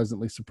be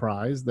pleasantly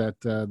surprised that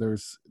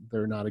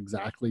they're not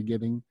exactly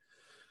getting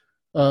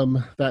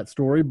that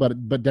story,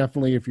 but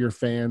definitely if you're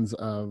fans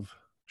of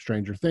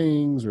Stranger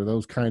Things or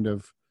those kind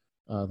of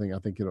thing, I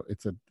think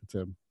it's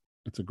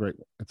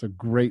a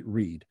great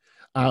read.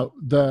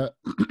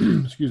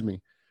 Excuse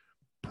me,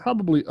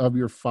 probably of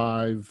your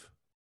 5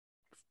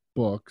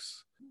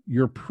 books,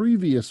 your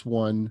previous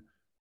one,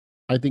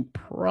 I think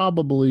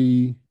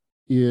probably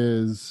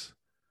is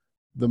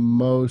the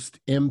most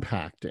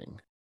impacting.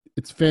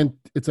 It's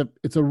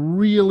a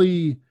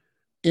really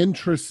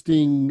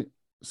interesting,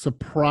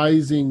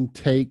 surprising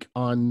take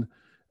on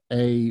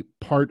a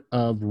part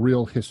of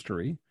real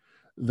history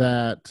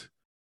that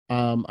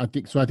I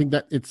think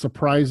that it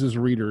surprises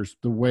readers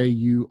the way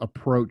you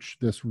approach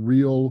this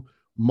real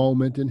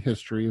moment in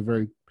history, a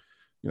very,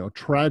 you know,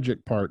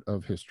 tragic part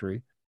of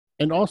history.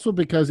 And also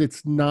because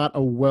it's not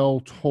a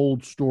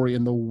well-told story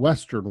in the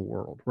Western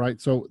world, right?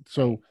 So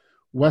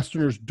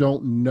Westerners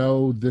don't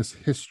know this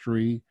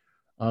history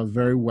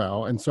very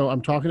well. And so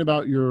I'm talking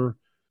about your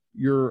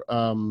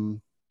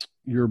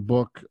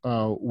book,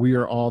 We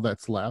Are All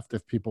That's Left,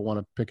 if people want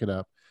to pick it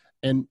up.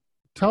 And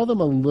tell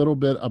them a little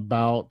bit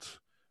about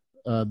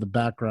the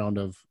background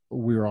of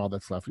We Are All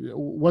That's Left.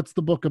 What's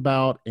the book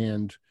about,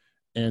 and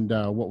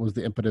what was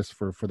the impetus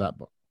for that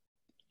book?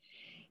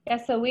 Yeah,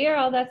 so We Are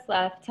All That's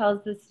Left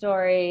tells the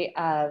story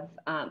of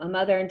a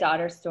mother and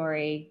daughter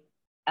story.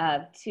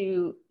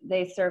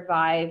 They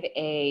survive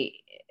a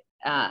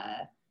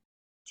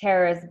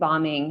terrorist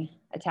bombing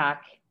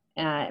attack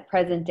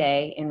present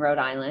day in Rhode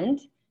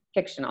Island,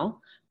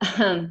 fictional.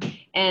 And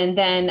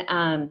then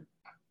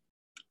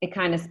it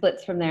kind of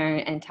splits from there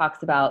and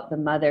talks about the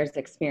mother's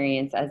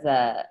experience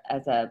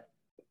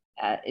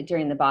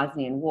during the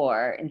Bosnian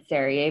War in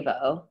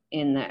Sarajevo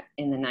in the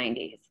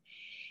 90s.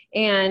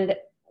 And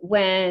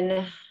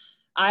when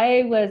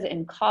I was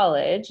in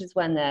college is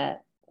when the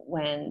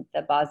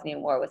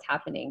Bosnian War was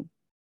happening.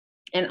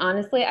 And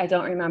honestly, I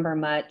don't remember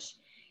much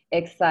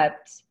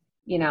except,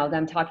 you know,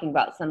 them talking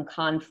about some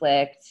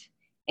conflict,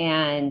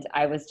 and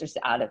I was just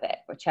out of it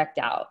or checked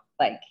out,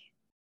 like,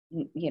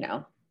 you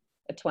know,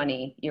 a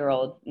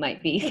 20-year-old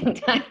might be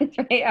sometimes,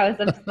 right? I was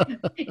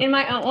in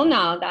my own, well,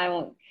 no, I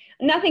won't.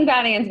 Nothing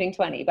bad against being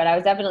 20, but I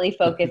was definitely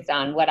focused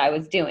on what I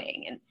was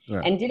doing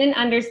and didn't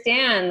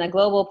understand the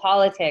global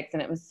politics,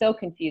 and it was so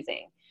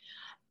confusing.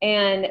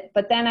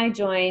 But then I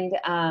joined,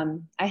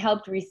 I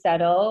helped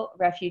resettle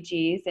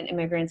refugees and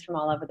immigrants from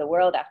all over the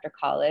world after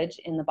college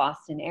in the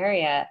Boston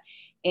area.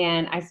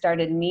 And I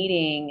started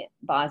meeting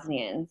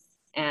Bosnians,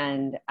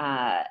 and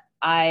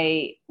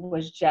I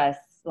was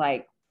just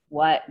like,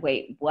 what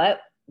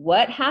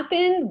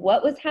happened?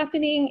 What was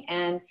happening?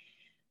 And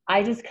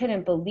I just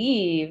couldn't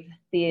believe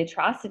the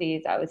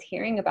atrocities I was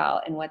hearing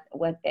about and what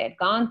they had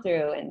gone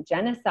through, and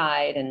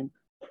genocide. And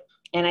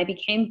I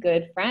became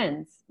good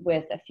friends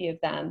with a few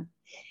of them.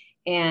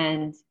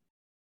 And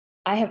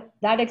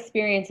that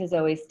experience has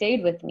always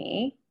stayed with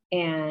me.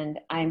 And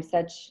I'm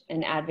such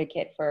an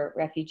advocate for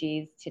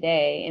refugees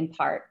today, in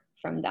part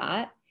from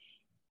that.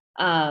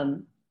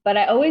 But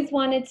I always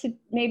wanted to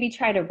maybe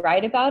try to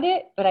write about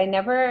it, but I'm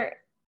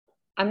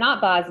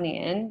not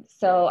Bosnian.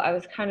 So I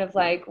was kind of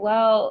like,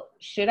 well,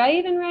 should I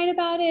even write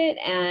about it?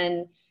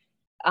 And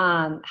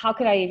how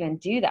could I even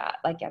do that?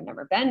 Like, I've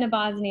never been to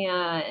Bosnia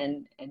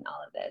and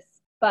all of this,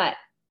 but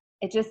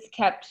it just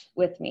kept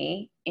with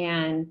me.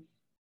 And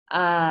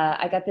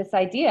I got this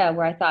idea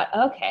where I thought,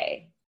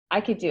 okay,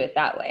 I could do it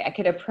that way. I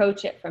could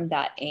approach it from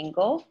that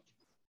angle.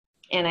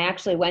 And I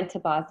actually went to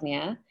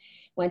Bosnia,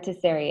 went to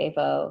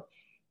Sarajevo,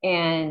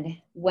 and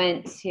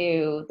went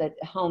to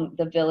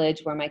the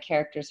village where my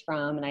character's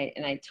from, and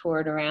I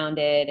toured around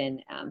it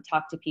and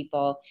talked to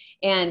people.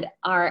 And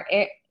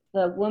the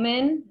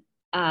woman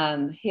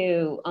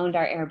who owned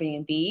our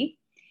Airbnb,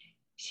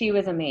 she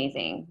was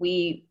amazing.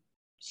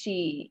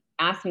 She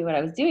asked me what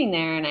I was doing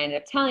there, and I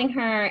ended up telling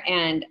her,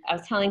 and I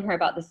was telling her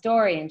about the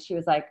story, and she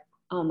was like,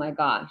 oh my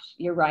gosh,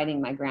 you're writing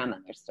my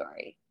grandmother's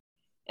story.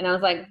 And I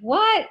was like,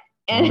 what?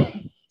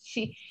 And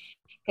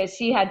because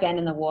she had been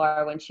in the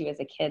war when she was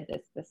a kid,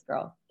 this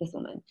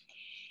woman.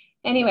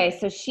 Anyway,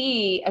 so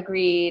she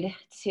agreed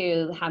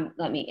to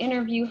let me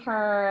interview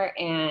her,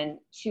 and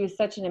she was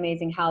such an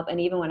amazing help. And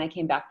even when I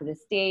came back to the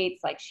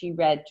States, like, she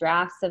read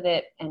drafts of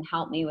it and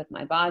helped me with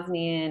my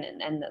Bosnian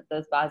and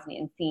those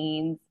Bosnian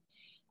scenes.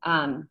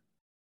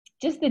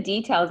 Just the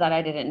details that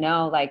I didn't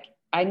know. Like,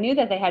 I knew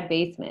that they had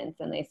basements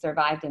and they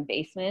survived in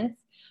basements,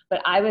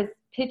 but I was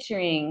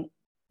picturing,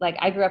 like,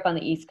 I grew up on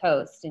the East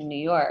Coast in New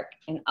York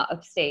and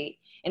upstate,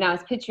 and I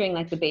was picturing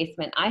like the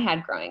basement I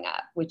had growing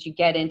up, which you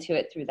get into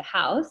it through the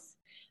house.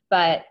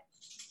 But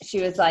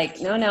she was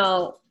like,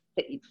 no,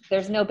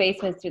 there's no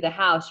basements through the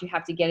house. You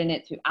have to get in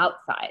it through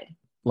outside.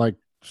 Like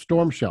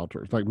storm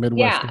shelters, like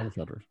Midwest storm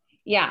shelters.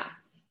 Yeah.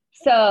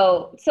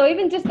 So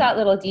even just that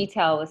little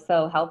detail was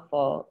so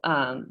helpful.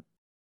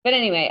 But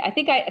anyway, I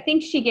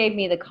think she gave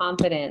me the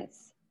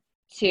confidence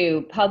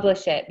to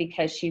publish it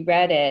because she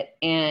read it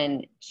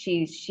and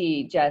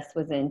she just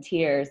was in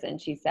tears. And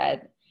she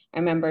said, I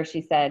remember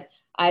she said,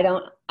 I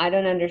don't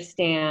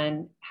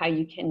understand how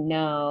you can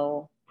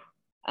know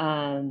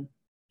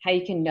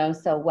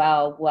so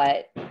well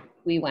what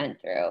we went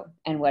through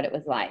and what it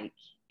was like.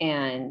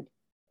 And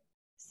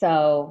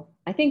so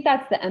I think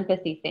that's the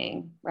empathy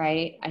thing,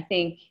 right? I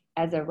think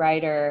as a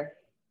writer,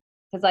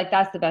 because like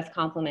that's the best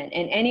compliment.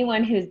 And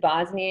anyone who's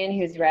Bosnian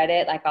who's read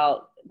it, like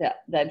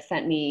they've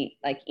sent me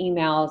like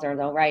emails or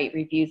they'll write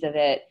reviews of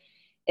it.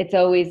 It's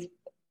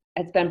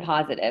been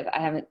positive.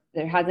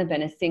 There hasn't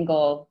been a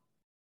single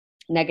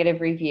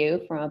negative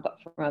review from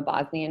a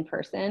Bosnian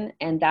person.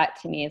 And that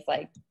to me is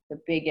like the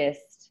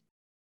biggest,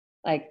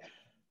 like,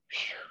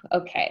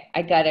 okay,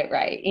 I got it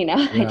right. You know,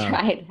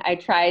 yeah. I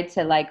tried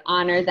to like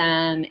honor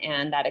them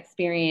and that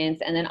experience.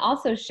 And then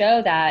also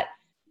show that,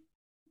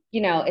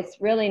 you know,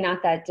 it's really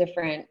not that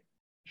different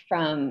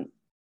from,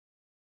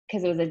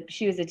 because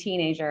she was a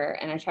teenager,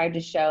 and I tried to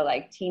show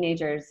like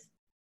teenagers,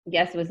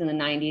 yes, it was in the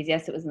 90s,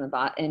 yes, it was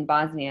in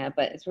Bosnia,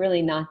 but it's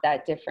really not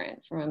that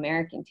different from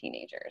American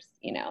teenagers,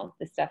 you know,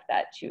 the stuff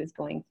that she was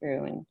going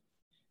through and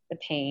the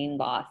pain,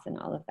 loss, and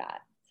all of that.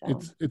 So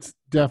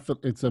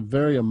it's a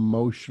very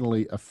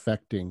emotionally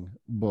affecting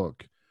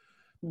book.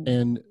 Mm-hmm.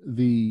 And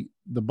the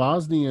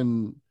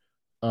Bosnian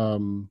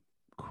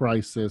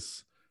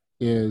crisis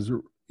is,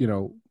 you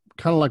know,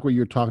 kind of like what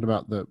you're talking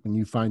about, when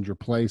you find your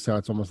place, how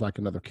it's almost like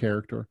another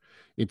character.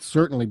 It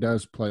certainly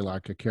does play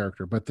like a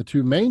character, but the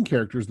two main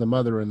characters, the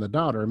mother and the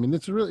daughter, I mean,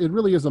 it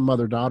really is a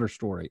mother-daughter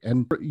story.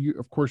 And you,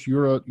 of course,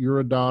 you're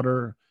a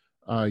daughter,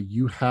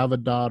 you have a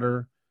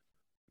daughter.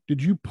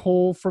 Did you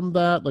pull from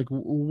that? Like,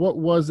 what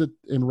was it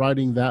in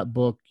writing that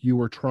book you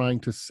were trying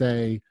to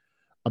say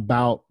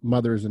about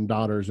mothers and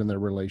daughters and their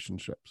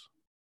relationships?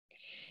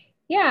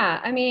 Yeah,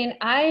 I mean,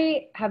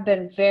 I have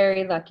been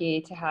very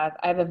lucky I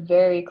have a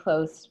very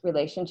close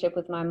relationship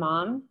with my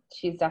mom.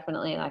 She's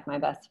definitely like my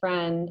best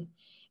friend.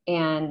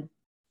 And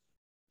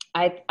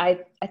I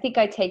think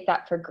I take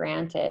that for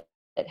granted,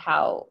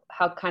 how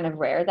kind of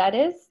rare that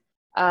is.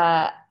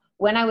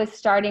 When I was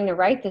starting to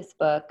write this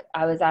book,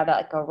 I was at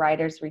a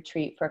writer's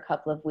retreat for a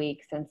couple of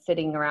weeks and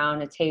sitting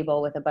around a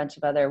table with a bunch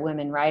of other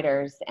women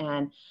writers.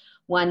 And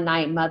one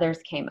night mothers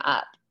came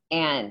up,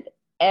 and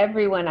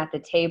everyone at the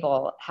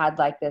table had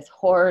like this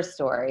horror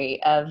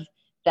story of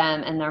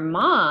them and their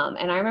mom.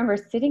 And I remember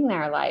sitting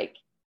there like,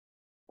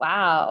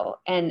 wow.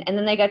 And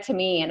then they got to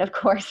me, and of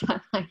course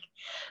I'm like,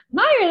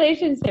 my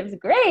relationship's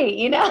great,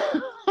 you know.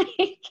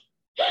 Like,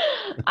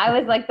 I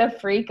was like the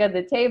freak of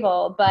the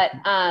table. But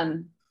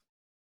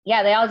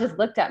yeah, they all just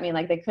looked at me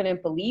like they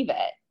couldn't believe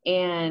it.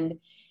 And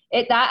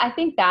I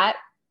think that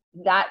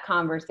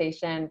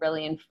conversation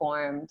really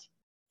informed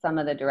some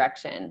of the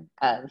direction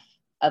of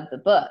the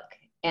book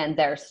and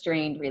their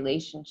strained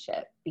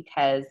relationship,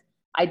 because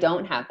I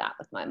don't have that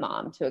with my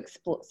mom to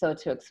explore. So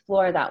to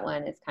explore that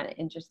one is kind of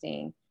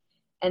interesting.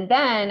 And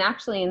then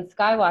actually in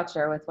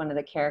Skywatcher, with one of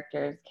the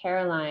characters,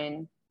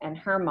 Caroline, and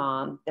her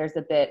mom, there's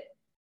a bit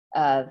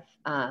of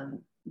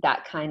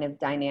that kind of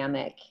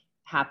dynamic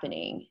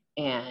happening,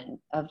 and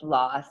of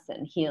loss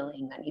and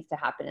healing that needs to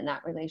happen in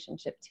that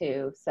relationship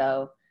too.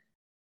 So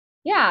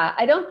yeah,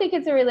 I don't think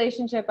it's a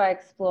relationship I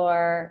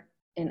explore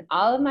in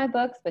all of my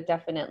books, but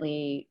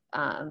definitely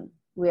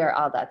We Are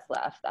All That's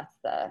Left. That's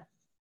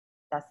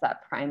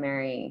that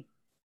primary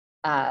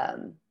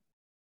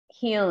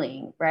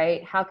healing,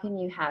 right? How can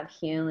you have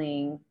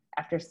healing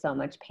after so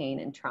much pain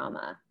and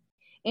trauma?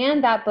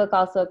 And that book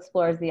also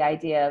explores the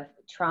idea of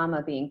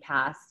trauma being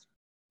passed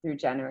through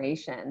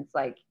generations.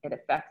 Like, it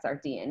affects our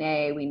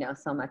DNA. We know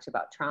so much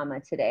about trauma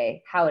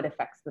today, how it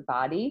affects the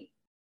body.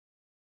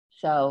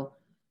 So,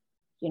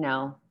 you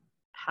know,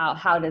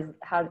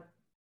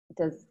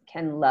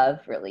 can love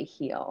really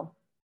heal?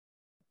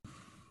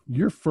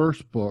 Your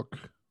first book,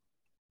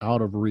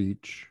 Out of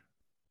Reach,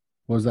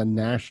 was a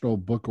National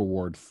Book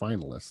Award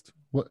finalist.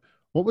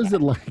 What was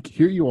it like?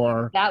 Here you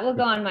are. That will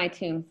go on my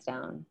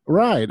tombstone.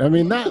 Right. I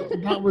mean,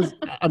 that was,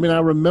 I mean, I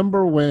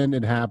remember when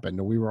it happened,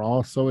 and we were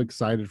all so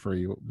excited for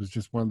you. It was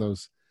just one of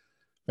those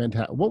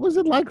Fantastic. What was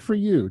it like for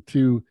you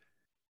to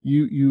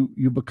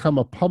you become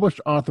a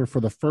published author for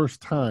the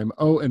first time?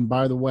 Oh, and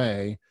by the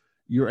way,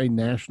 you're a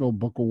National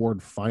Book Award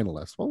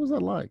finalist. What was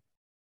that like?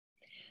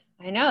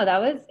 I know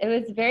it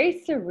was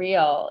very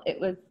surreal. It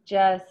was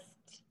just,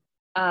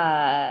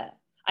 I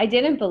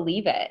didn't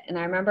believe it. And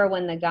I remember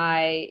when the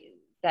guy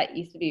that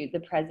used to be the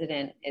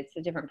president, it's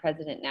a different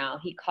president now,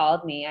 he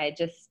called me. I had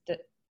just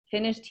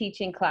finished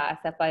teaching class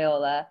at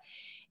Biola,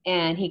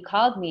 and he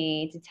called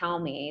me to tell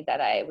me that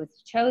I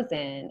was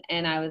chosen.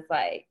 And I was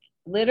like,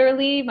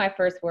 literally, my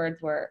first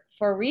words were,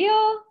 "For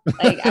real?"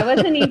 Like, I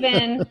wasn't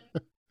even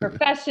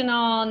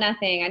professional,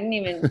 nothing.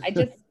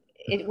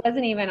 It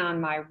wasn't even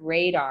on my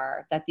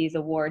radar that these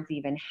awards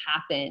even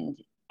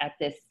happened at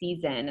this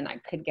season and I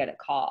could get a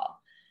call.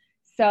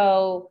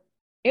 So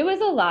it was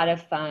a lot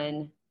of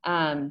fun.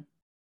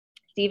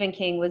 Stephen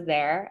King was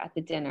there at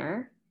the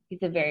dinner.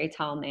 He's a very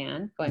tall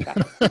man, going back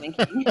to Stephen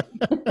King.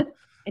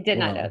 I did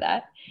not know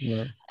that.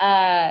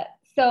 Yeah.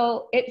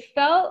 So it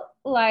felt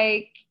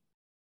like,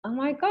 oh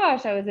my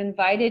gosh, I was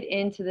invited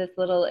into this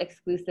little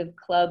exclusive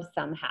club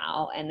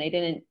somehow,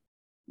 and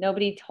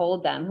nobody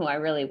told them who I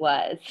really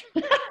was.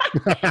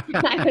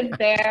 I was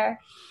there,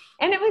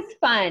 and it was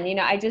fun.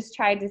 I just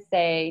tried to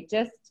say,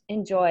 just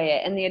enjoy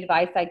it. And the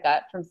advice I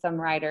got from some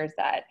writers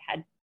that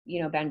had,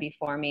 been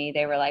before me,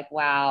 they were like,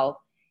 wow,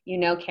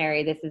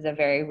 Carrie, this is a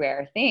very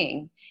rare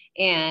thing.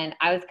 And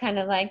I was kind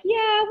of like,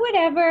 yeah,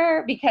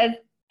 whatever, because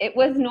it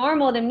was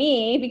normal to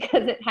me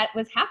because it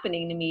was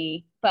happening to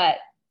me. But,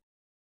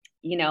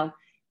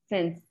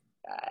 since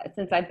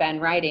I've been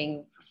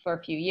writing for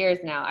a few years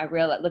now,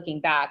 looking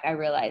back, I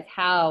realize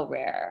how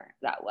rare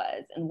that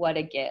was and what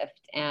a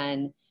gift.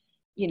 And,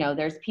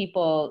 there's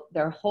people,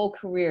 their whole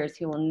careers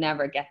who will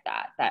never get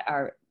that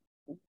are,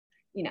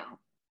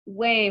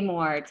 way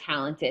more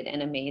talented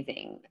and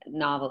amazing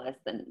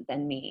novelists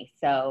than me.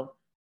 So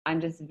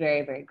I'm just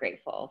very, very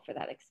grateful for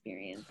that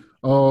experience.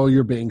 Oh,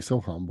 you're being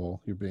so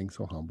humble. You're being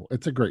so humble.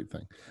 It's a great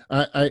thing.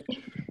 I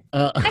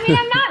I mean,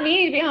 I'm not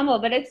meaning to be humble,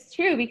 but it's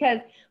true because,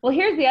 well,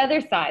 here's the other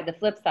side, the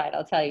flip side,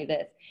 I'll tell you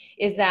this,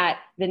 is that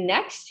the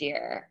next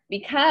year,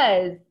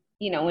 because,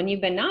 when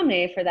you've been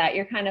nominated for that,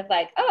 you're kind of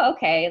like, oh,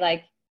 okay,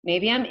 like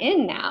maybe I'm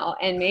in now,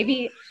 and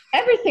maybe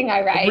everything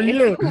I write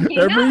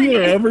every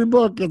year, every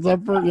book is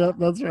up for, yep,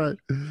 that's right.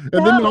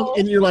 And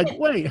then you're like,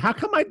 wait, how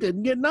come I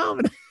didn't get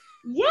nominated?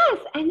 Yes,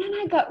 and then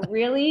I got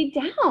really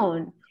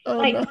down.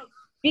 Oh, no.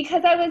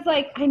 Because I was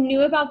like, I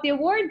knew about the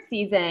award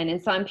season.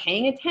 And so I'm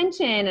paying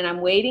attention and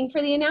I'm waiting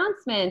for the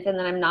announcements, and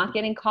then I'm not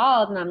getting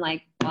called. And I'm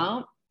like,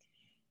 well,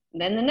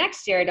 then the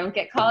next year I don't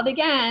get called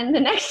again. The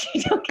next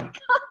year I don't get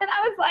called. And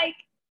I was like,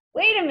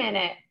 wait a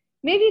minute,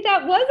 maybe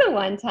that was a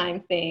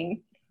one-time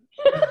thing.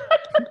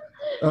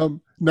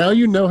 Now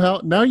you know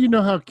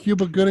how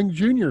Cuba Gooding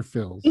Jr.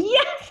 feels.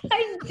 Yes,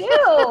 I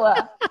do.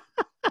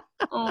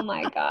 Oh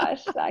my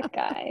gosh, that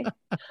guy.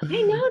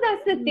 I know,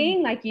 that's the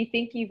thing. Like, you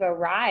think you've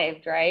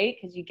arrived, right?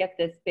 Because you get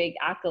this big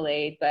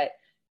accolade,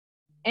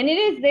 and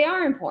they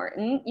are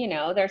important,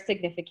 they're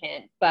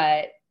significant,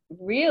 but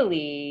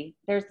really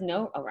there's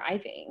no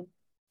arriving.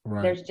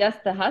 Right. There's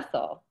just the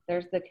hustle.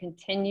 There's the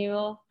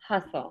continual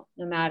hustle,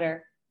 no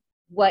matter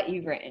what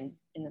you've written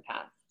in the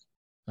past.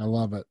 I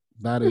love it.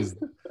 That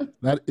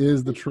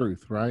is the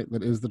truth, right?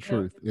 That is the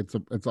truth.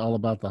 It's all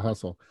about the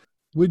hustle.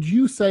 Would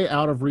you say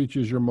Out of Reach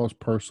is your most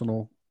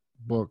personal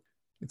book?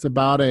 It's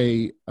about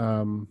a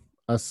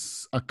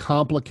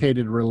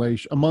complicated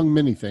relation, among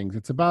many things.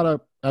 It's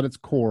about at its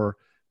core,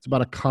 it's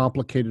about a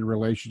complicated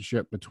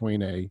relationship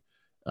between a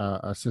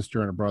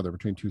sister and a brother,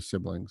 between two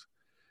siblings,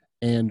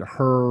 and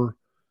her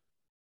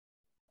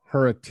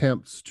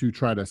attempts to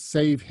try to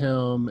save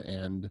him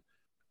and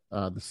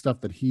the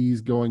stuff that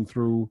he's going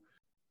through.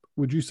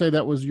 Would you say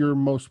that was your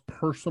most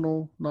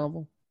personal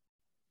novel?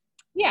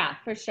 Yeah,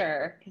 for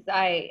sure. Because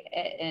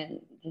and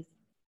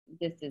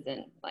this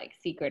isn't like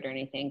secret or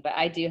anything, but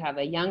I do have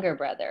a younger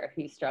brother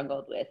who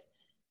struggled with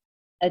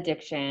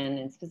addiction,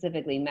 and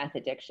specifically meth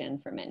addiction,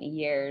 for many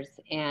years.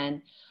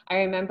 And I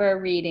remember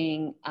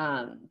reading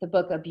the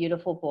book A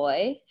Beautiful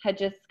Boy had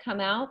just come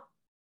out.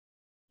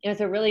 It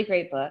was a really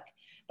great book,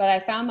 but I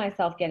found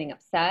myself getting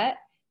upset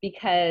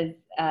because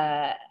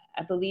I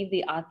believe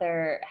the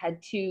author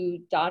had two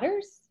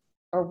daughters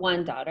or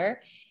one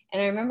daughter. And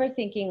I remember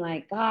thinking,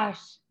 like, gosh,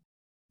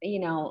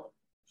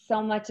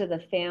 so much of the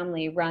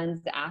family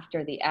runs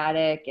after the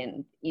addict,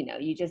 and,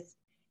 you just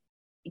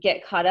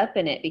get caught up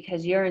in it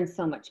because you're in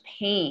so much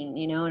pain,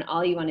 and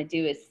all you want to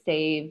do is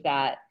save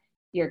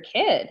your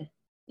kid,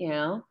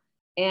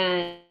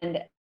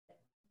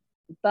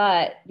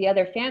 but the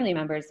other family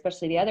members,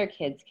 especially the other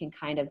kids, can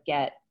kind of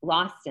get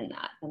lost in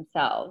that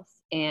themselves.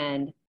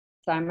 And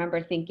so I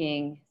remember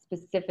thinking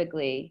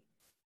specifically,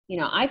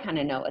 I kind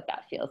of know what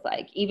that feels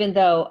like, even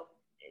though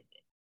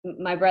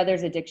my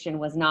brother's addiction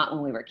was not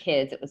when we were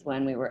kids, it was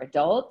when we were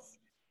adults.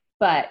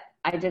 But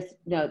I just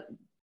know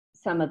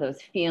some of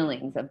those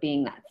feelings of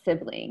being that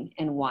sibling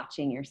and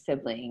watching your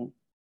sibling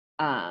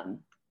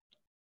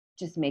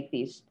just make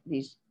these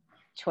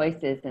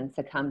choices and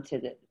succumb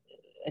to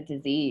a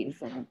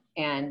disease.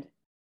 And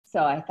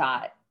so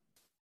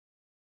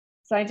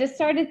I just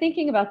started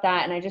thinking about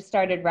that, and I just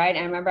started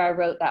writing. I remember I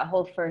wrote that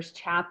whole first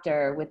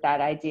chapter with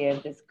that idea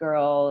of this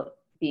girl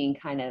being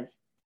kind of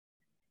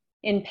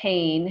in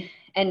pain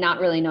and not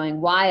really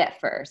knowing why at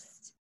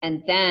first.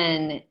 And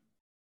then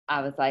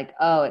I was like,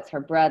 oh, it's her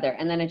brother.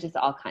 And then it just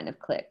all kind of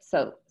clicked.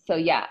 So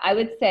yeah, I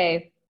would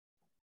say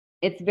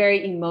it's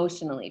very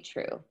emotionally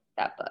true,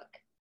 that book.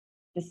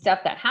 The stuff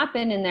that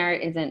happened in there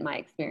isn't my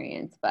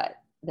experience, but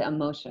the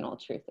emotional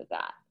truth of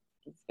that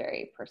is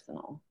very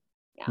personal.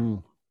 Yeah.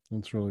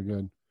 That's really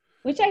good.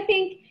 Which I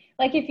think,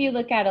 like, if you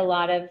look at a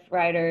lot of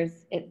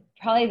writers, it's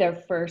probably their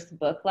first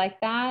book like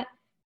that.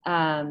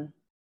 Well,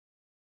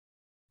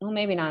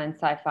 maybe not in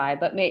sci-fi,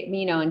 but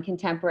in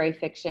contemporary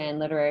fiction,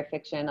 literary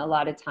fiction, a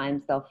lot of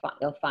times they'll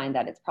find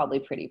that it's probably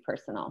pretty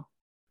personal.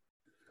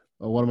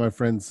 One of my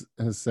friends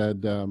has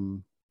said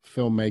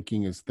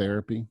filmmaking is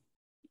therapy.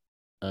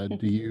 Do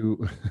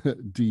you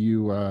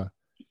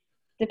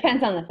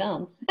Depends on the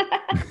film.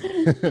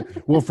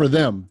 Well, for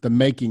them, the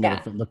making of Yeah,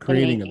 the film, the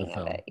creating of the making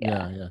film.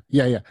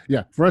 it,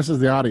 Yeah. For us as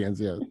the audience,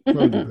 yeah.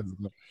 Totally depends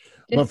on them.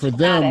 But for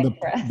them,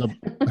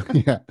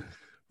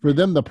 for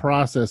them, the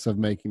process of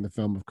making the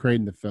film, of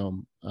creating the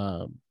film,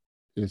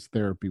 is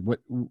therapy. What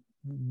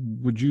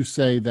would you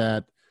say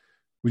that?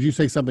 Would you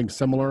say something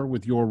similar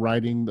with your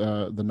writing,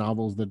 the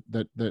novels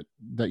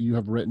that you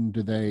have written?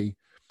 Do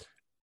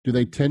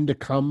they tend to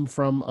come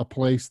from a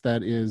place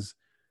that is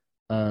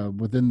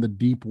within the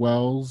deep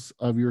wells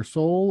of your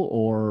soul,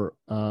 or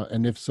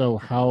and if so,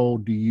 how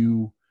do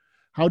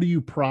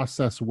you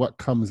process what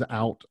comes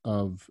out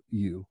of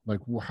you?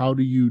 Like, how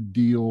do you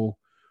deal?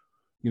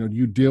 Do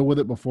you deal with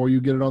it before you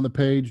get it on the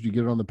page? Do you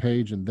get it on the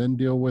page and then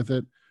deal with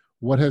it?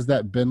 What has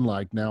that been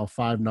like now,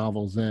 5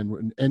 novels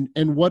in?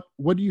 And what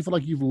do you feel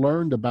like you've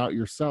learned about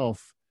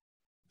yourself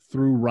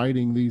through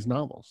writing these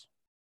novels?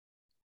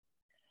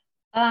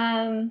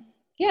 Yeah,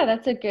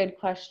 that's a good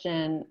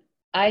question.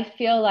 I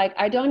feel like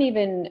I don't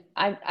even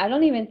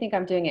think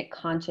I'm doing it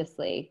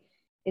consciously.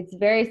 It's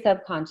very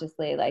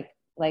subconsciously.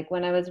 Like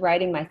when I was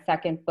writing my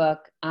second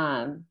book,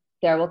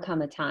 There Will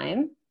Come a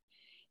Time.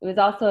 It was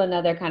also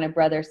another kind of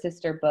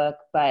brother-sister book,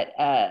 but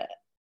a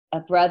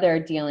brother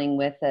dealing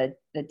with the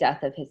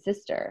death of his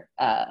sister.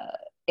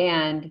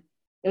 And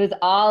it was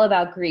all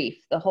about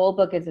grief. The whole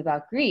book is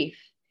about grief.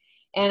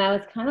 And I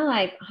was kind of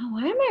like, oh,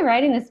 why am I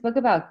writing this book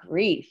about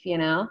grief,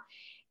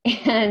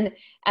 And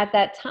at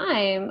that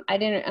time, I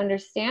didn't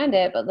understand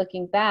it. But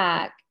looking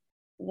back,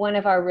 one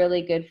of our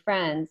really good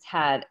friends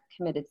had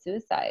committed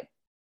suicide.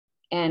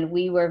 And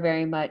we were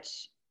very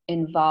much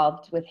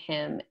involved with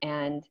him.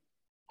 And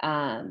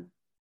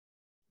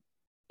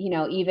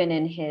even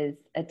in his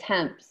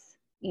attempts,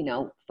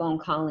 phone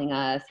calling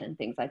us and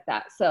things like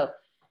that. So,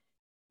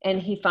 and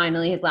he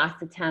finally, his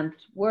last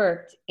attempt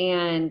worked.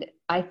 And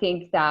I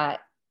think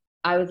that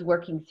I was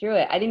working through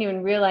it. I didn't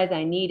even realize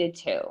I needed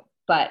to,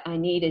 but I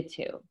needed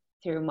to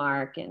through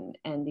Mark and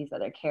these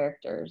other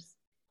characters.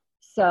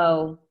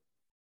 So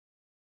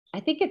I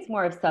think it's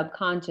more of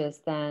subconscious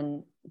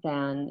than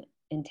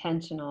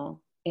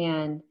intentional.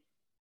 And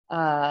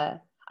I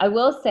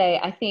will say,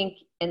 I think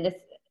in this,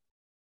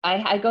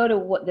 I go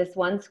to this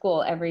one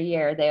school every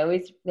year.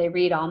 They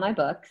read all my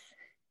books,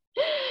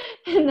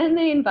 and then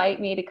they invite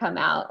me to come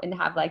out and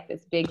have like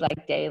this big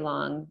like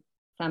day-long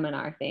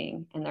seminar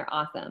thing, and they're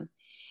awesome.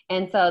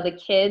 And so the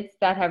kids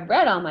that have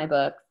read all my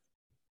books,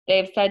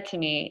 they've said to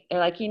me, they're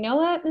like, you know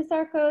what, Miss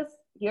Arcos,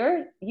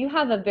 you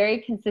have a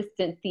very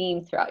consistent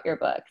theme throughout your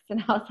books.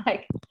 And I was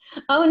like,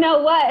 oh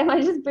no, what? Am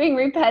I just being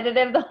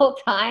repetitive the whole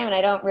time and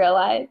I don't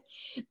realize?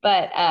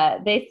 But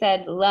they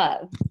said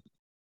love.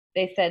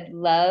 They said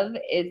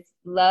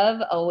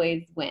love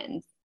always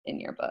wins in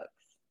your books.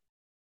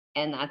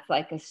 And that's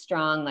like a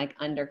strong like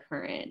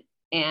undercurrent,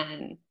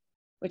 and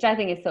which I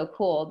think is so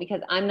cool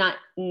because I'm not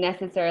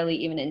necessarily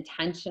even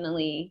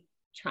intentionally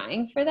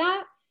trying for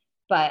that,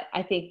 but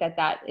I think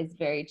that is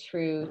very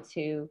true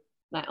to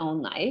my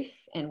own life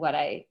and what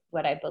I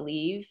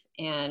believe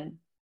and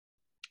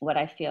what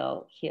I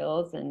feel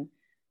heals. And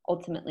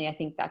ultimately, I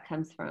think that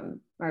comes from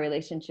my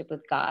relationship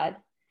with God.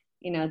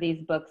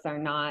 These books are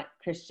not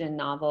Christian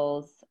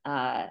novels.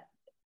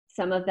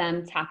 Some of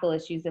them tackle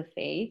issues of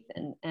faith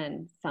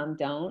and some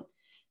don't.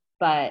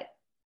 But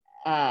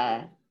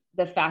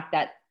the fact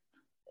that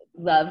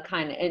love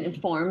kind of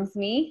informs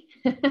me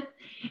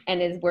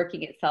and is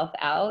working itself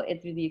out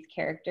through these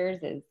characters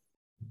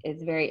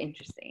is very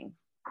interesting.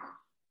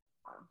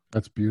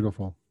 That's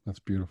beautiful. That's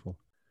beautiful.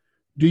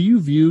 Do you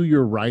view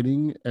your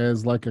writing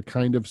as like a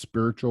kind of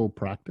spiritual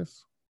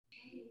practice?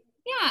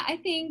 Yeah, I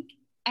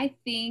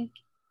think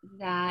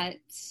that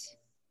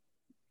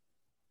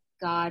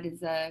God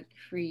is a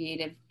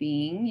creative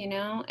being,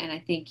 and I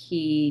think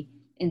he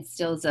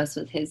instills us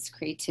with his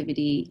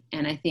creativity.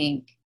 And I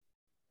think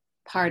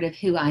part of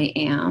who I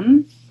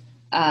am,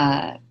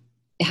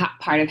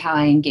 part of how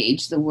I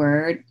engage the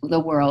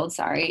world,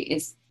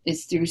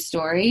 is through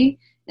story,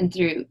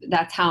 and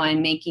that's how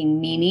I'm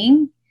making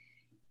meaning.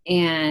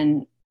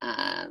 And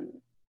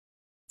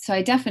so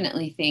I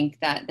definitely think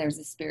that there's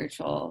a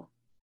spiritual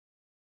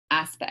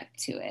aspect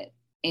to it.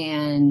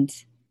 and,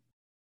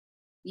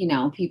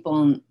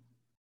 people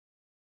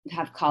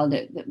have called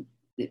it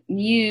the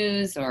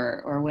muse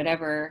or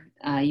whatever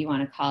you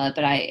want to call it.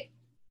 But I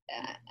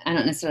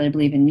don't necessarily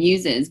believe in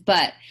muses,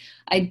 but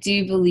I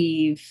do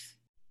believe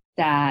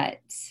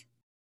that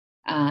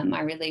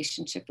my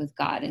relationship with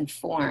God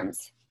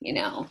informs,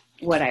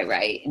 what I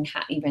write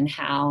and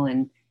how.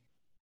 And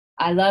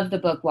I love the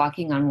book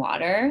Walking on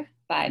Water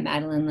by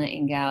Madeline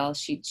L'Engle.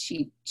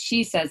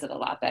 She says it a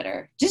lot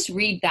better. Just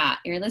read that.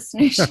 Your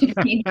listeners should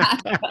read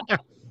that.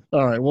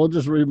 All right, we'll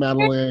just read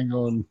Madeline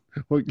L'Engle.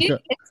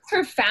 It's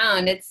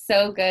profound. It's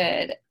so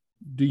good.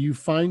 Do you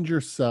find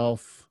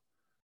yourself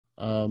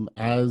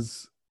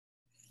as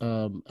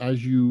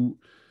you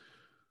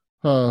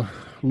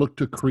look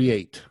to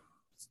create?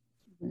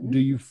 Do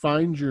you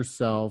find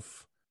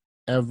yourself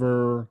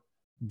ever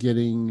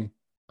getting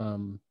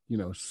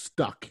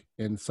stuck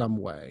in some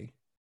way?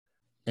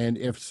 And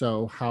if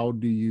so, how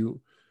do you,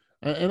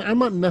 and I'm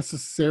not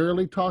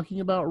necessarily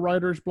talking about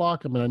writer's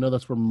block. I mean, I know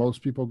that's where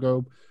most people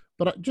go,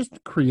 but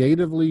just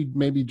creatively,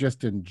 maybe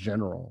just in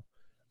general.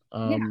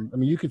 I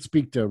mean, you could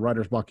speak to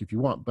writer's block if you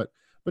want, but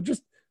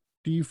just,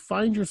 do you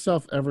find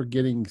yourself ever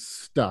getting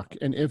stuck?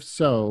 And if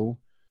so,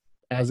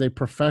 as a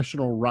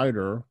professional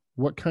writer,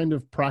 what kind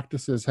of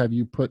practices have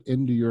you put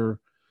into your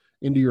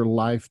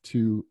life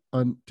to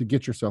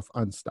get yourself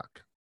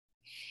unstuck?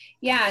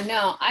 Yeah,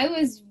 no, I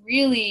was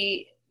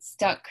really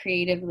stuck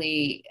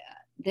creatively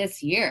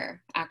this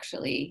year,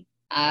 actually,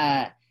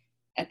 at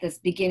this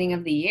beginning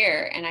of the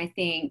year. And I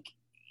think,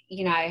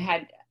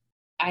 I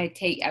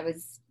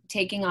was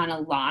taking on a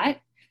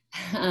lot,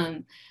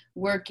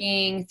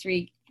 working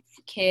 3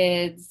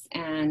 kids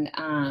and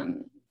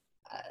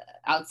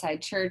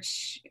outside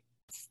church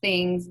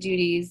things,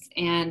 duties,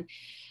 and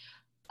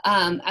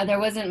there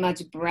wasn't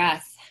much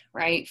breath,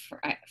 right,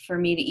 for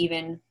me to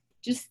even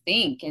just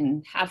think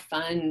and have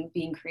fun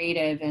being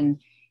creative. And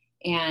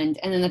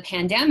then the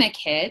pandemic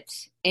hit,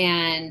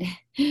 and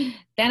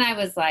then I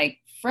was like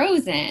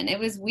frozen. It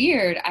was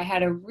weird. I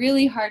had a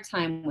really hard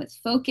time with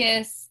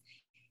focus.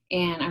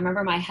 And I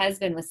remember my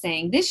husband was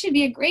saying, this should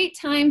be a great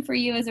time for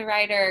you as a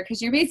writer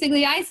because you're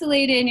basically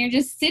isolated and you're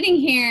just sitting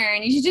here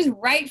and you should just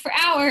write for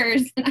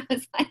hours. And I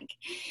was like,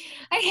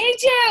 I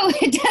hate you.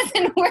 It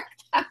doesn't work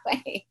that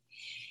way.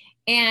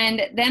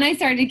 And then I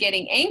started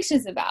getting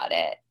anxious about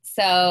it.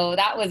 So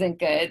that wasn't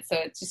good. So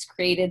it just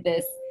created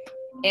this.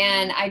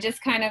 And I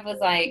just kind of was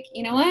like,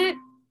 you know what?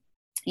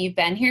 You've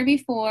been here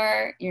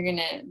before. You're going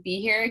to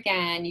be here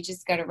again. You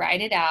just got to write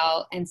it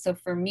out. And so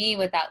for me,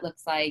 what that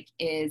looks like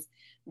is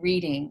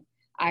reading.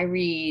 I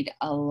read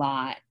a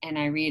lot, and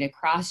I read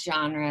across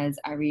genres.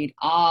 I read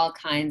all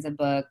kinds of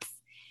books,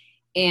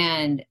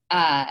 and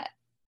that's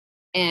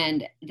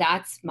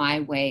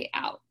my way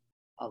out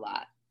a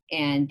lot.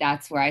 And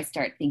that's where I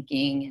start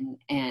thinking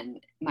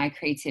and my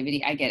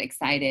creativity, I get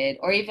excited,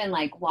 or even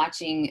like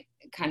watching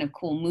kind of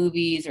cool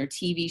movies or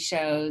TV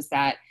shows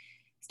that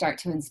start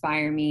to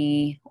inspire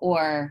me,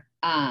 or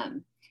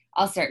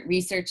I'll start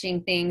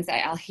researching things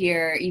I'll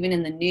hear even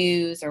in the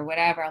news or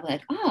whatever. I'll be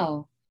like,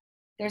 oh,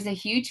 there's a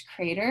huge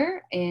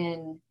crater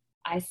in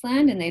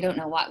Iceland and they don't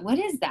know what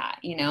is that,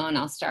 and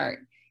I'll start.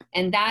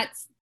 And that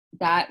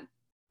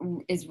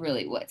is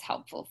really what's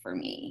helpful for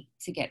me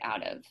to get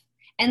out of.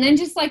 And then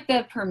just like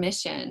the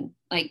permission,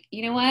 like,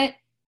 you know what,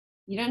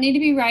 you don't need to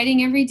be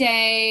writing every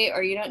day,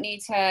 or you don't need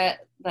to,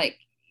 like,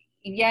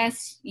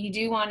 yes, you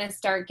do want to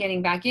start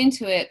getting back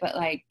into it, but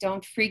like,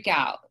 don't freak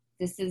out.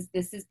 This is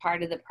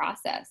part of the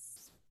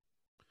process.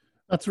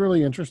 That's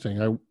really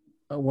interesting.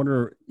 I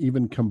wonder,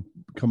 even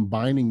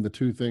combining the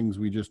two things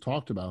we just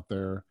talked about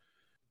there,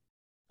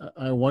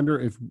 I wonder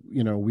if,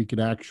 we could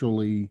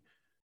actually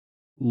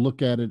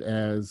look at it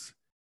as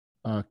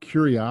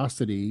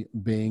curiosity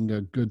being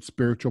a good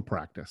spiritual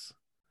practice.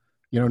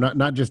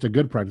 Not just a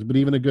good practice, but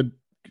even a good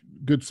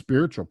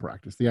spiritual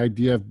practice. The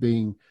idea of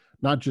being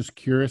not just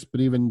curious, but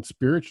even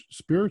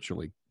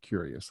spiritually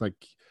curious. Like,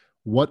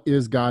 what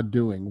is God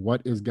doing?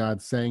 What is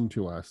God saying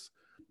to us?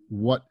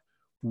 What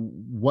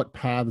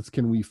paths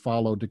can we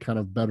follow to kind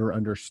of better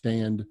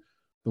understand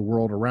the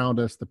world around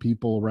us, the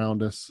people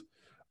around us,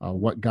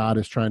 what God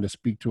is trying to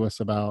speak to us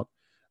about?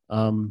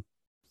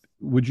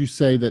 Would you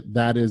say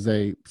that is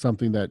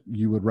something that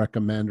you would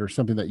recommend, or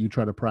something that you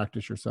try to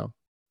practice yourself?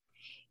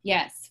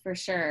 Yes, for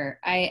sure.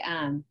 We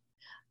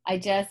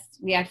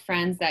had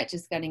friends that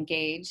just got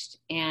engaged,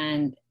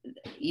 and,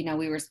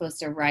 we were supposed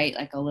to write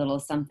like a little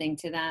something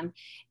to them.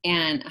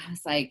 And I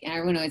was like, and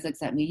everyone always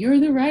looks at me, you're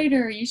the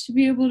writer, you should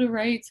be able to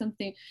write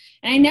something.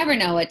 And I never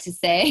know what to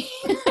say.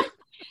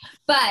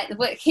 But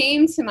what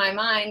came to my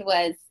mind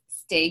was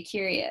stay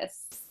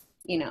curious,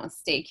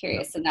 stay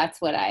curious. Yeah.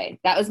 So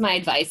that was my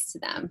advice to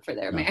them for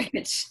their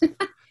marriage.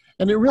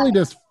 And it really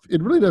does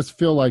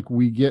feel like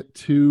we get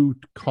too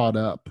caught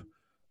up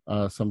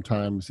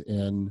sometimes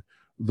in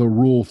the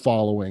rule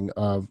following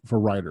for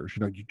writers.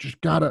 And I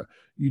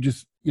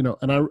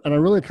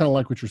really kind of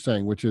like what you're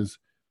saying, which is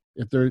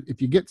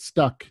if you get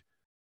stuck,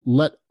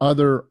 let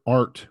other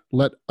art,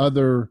 let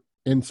other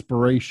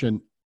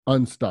inspiration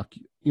unstuck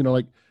you.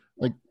 Like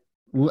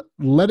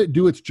let it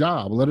do its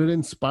job. Let it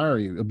inspire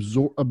you.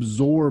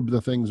 Absorb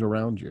the things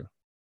around you.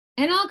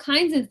 And all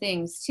kinds of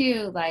things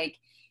too. Like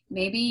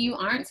maybe you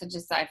aren't such a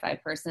sci-fi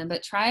person,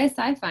 but try a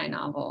sci-fi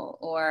novel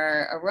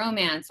or a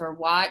romance, or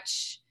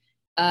watch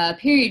a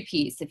period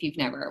piece if you've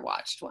never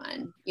watched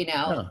one,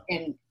 Yeah.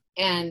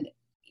 And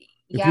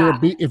If yeah.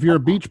 if you're a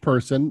beach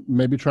person,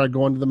 maybe try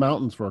going to the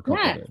mountains for a couple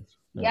of Yes. days.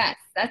 Yeah. Yes,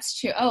 that's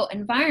true. Oh,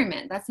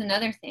 environment. That's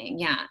another thing.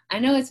 Yeah. I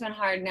know it's been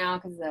hard now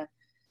because of the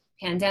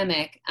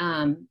pandemic,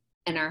 and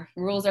our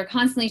rules are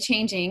constantly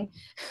changing.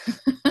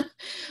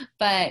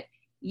 But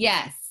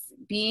yes,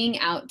 being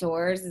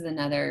outdoors is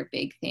another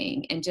big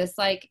thing. And just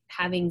like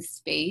having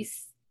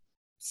space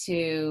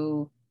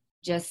to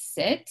just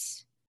sit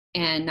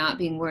and not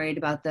being worried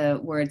about the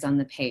words on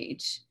the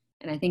page.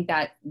 And I think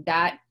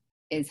that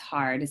is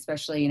hard,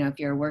 especially, if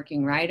you're a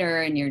working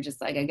writer and you're just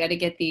like, I got to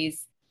get the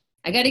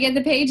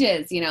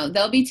pages,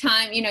 there'll be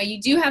time,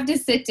 you do have to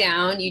sit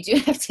down, you do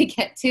have to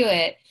get to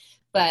it,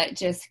 but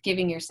just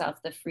giving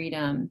yourself the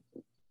freedom,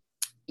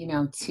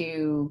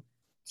 to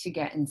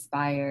get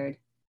inspired.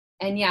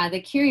 And yeah, the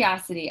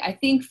curiosity, I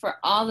think for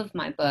all of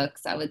my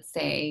books, I would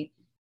say,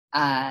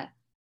 I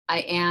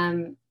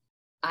am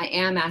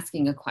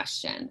asking a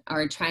question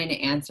or trying to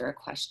answer a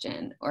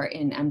question,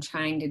 I'm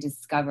trying to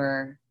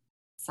discover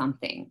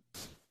something,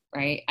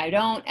 right? I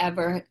don't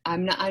ever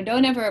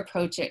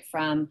approach it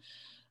from,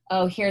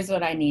 oh, here's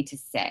what I need to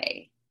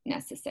say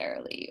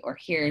necessarily, or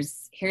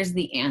here's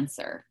the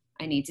answer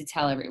I need to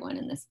tell everyone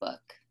in this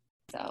book.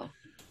 So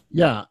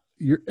yeah,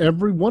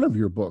 every one of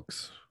your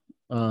books.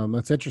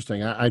 That's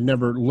interesting. I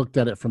never looked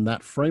at it from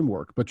that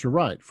framework, but you're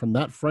right. From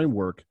that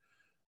framework,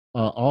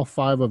 all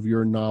 5 of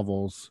your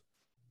novels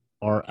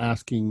are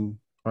asking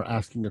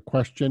a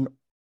question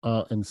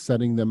and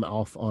setting them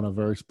off on a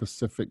very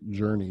specific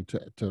journey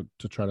to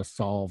try to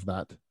solve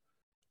that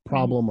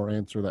problem or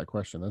answer that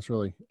question. That's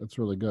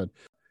really good.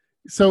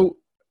 So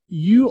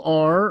you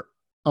are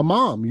a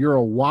mom. You're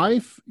a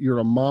wife. You're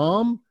a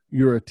mom.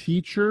 You're a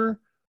teacher.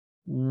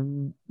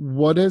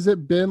 What has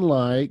it been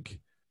like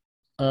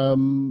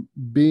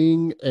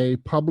being a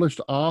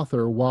published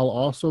author while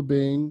also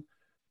being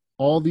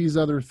all these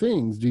other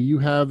things? Do you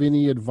have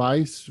any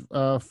advice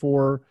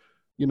for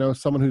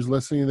someone who's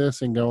listening to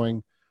this and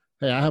going,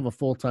 hey, I have a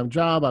full-time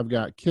job, I've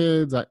got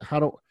kids, how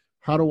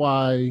do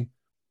I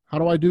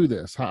do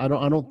this? I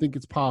don't think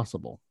it's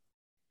possible.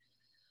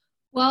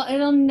 Well,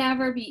 it'll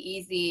never be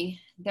easy.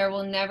 There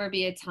will never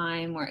be a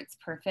time where it's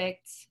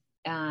perfect.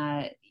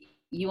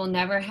 You will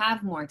never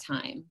have more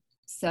time.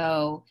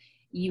 So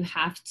you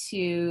have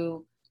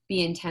to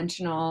be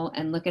intentional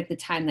and look at the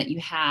time that you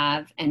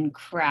have and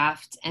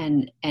craft,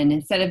 and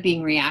instead of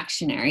being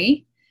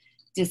reactionary,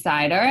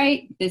 decide, all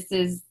right, this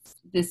is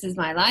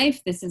my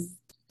life. This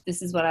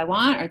is what I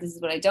want, or this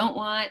is what I don't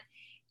want.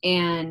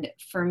 And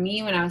for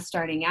me, when I was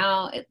starting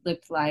out, it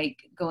looked like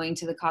going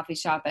to the coffee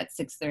shop at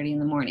 6:30 in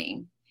the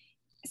morning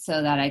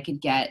so that I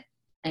could get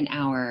an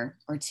hour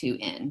or 2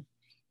 in.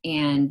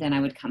 And then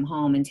I would come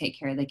home and take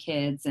care of the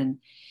kids. And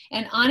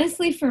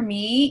honestly, for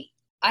me,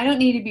 I don't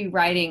need to be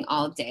writing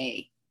all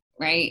day,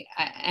 right?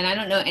 And I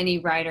don't know any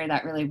writer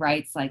that really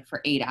writes like for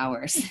 8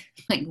 hours,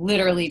 like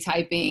literally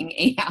typing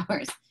 8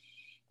 hours.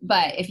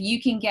 But if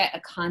you can get a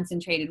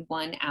concentrated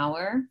 1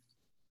 hour,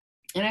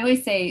 and I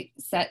always say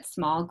set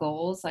small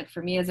goals. Like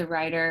for me as a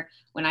writer,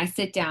 when I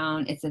sit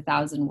down, it's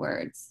 1,000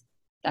 words.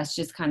 That's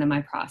just kind of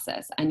my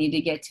process. I need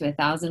to get to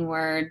 1,000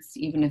 words,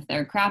 even if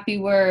they're crappy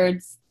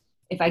words.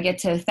 If I get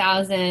to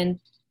 1,000,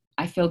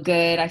 I feel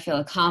good. I feel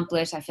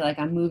accomplished. I feel like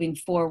I'm moving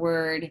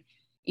forward.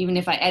 Even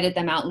if I edit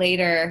them out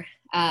later,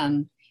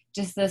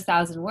 just those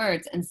 1,000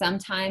 words. And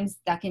sometimes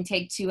that can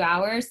take 2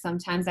 hours.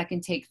 Sometimes that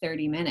can take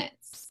 30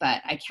 minutes,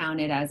 but I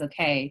count it as,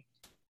 okay,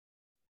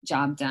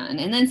 job done.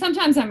 And then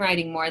sometimes I'm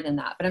writing more than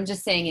that, but I'm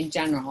just saying in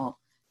general,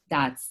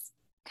 that's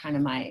kind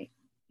of my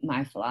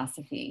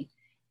philosophy.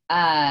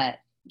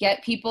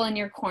 Get people in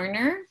your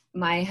corner.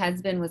 My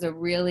husband was a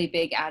really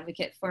big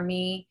advocate for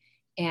me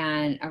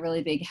and a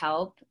really big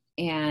help.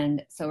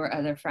 And so were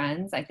other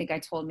friends. I think I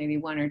told maybe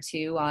 1 or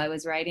 2 while I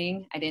was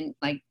writing. I didn't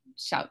like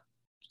shout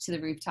to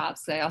the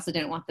rooftops. So I also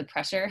didn't want the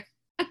pressure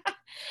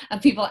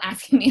of people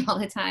asking me all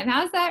the time,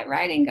 how's that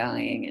writing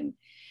going? And,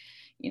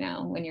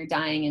 when you're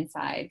dying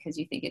inside because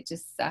you think it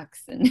just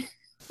sucks and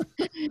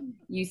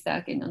you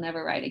suck and you'll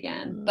never write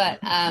again. But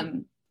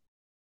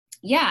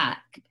yeah.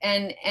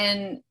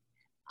 And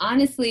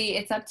honestly,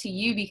 it's up to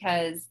you,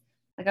 because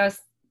like I was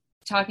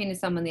talking to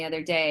someone the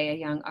other day, a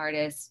young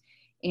artist,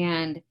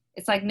 and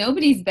it's like,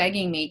 nobody's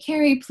begging me,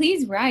 Carrie,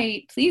 please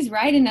write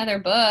another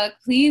book,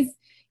 please,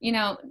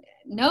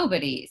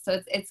 nobody. So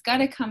it's got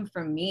to come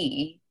from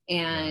me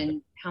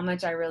and how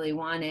much I really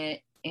want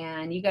it.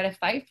 And you got to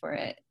fight for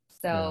it.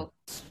 So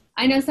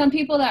I know some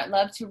people that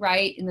love to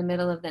write in the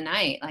middle of the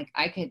night. Like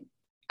I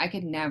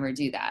could never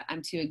do that.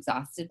 I'm too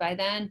exhausted by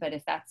then. But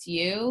if that's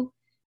you,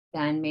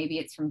 then maybe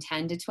it's from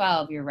 10 to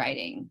 12 you're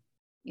writing,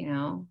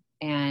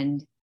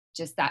 and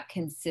just that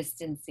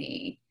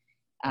consistency.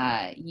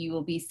 You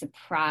will be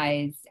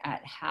surprised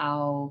at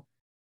how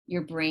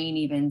your brain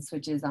even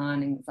switches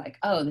on and it's like,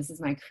 oh, this is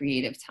my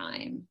creative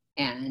time.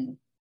 And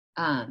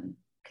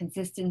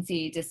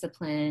consistency,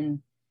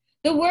 discipline,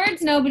 the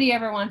words nobody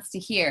ever wants to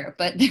hear,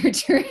 but they're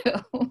true.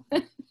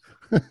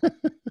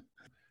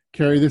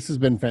 Carrie, this has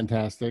been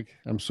fantastic.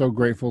 I'm so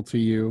grateful to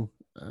you.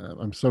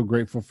 I'm so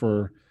grateful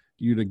for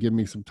you to give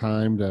me some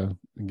time to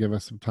give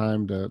us some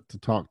time to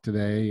talk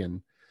today.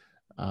 And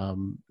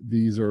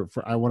these are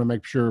I want to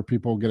make sure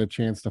people get a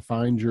chance to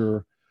find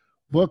your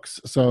books.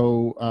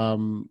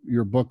 So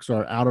your books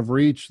are Out of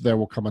Reach, There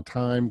Will Come a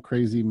Time,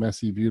 Crazy,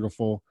 Messy,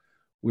 Beautiful,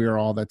 We Are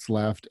All That's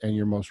Left, and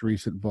your most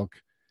recent book,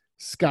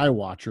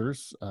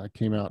 Skywatchers,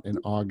 came out in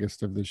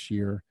August of this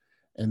year.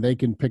 And they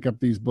can pick up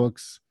these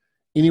books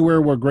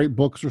anywhere where great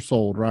books are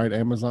sold, right?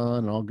 Amazon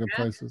and all good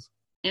places.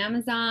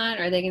 Amazon,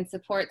 or they can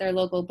support their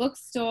local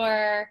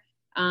bookstore,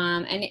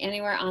 and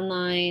anywhere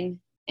online.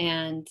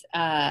 And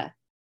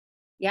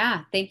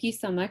thank you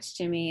so much,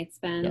 Jimmy. It's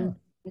been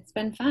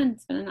fun.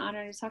 It's been an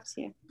honor to talk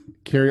to you.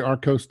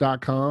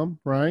 CarrieArcos.com,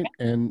 right?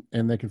 And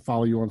they can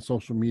follow you on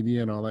social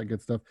media and all that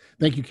good stuff.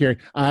 Thank you, Carrie.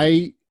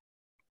 I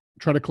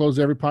try to close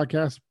every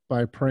podcast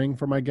by praying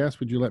for my guests.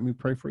 Would you let me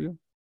pray for you?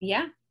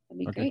 Yeah, that'd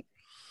be great.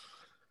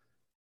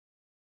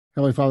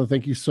 Heavenly Father,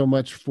 thank you so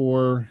much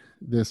for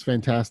this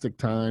fantastic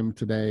time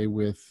today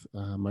with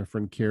my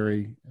friend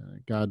Carrie.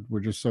 God, we're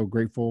just so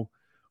grateful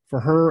for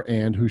her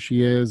and who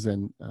she is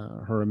and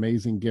her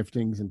amazing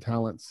giftings and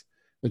talents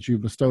that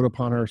you've bestowed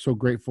upon her. So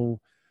grateful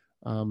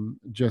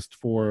just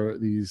for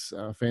these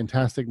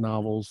fantastic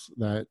novels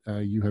that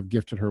you have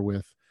gifted her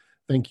with.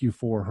 Thank you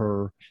for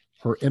her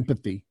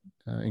empathy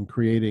in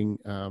creating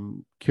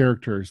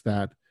characters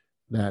that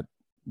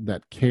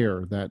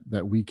care,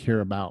 that we care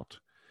about.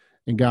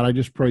 And God, I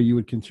just pray you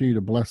would continue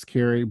to bless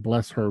Carrie,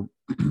 bless her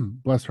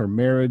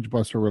marriage,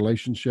 bless her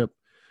relationship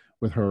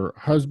with her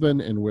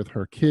husband and with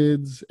her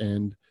kids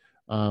and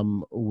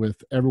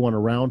with everyone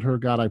around her.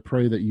 God, I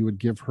pray that you would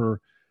give her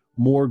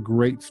more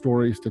great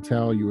stories to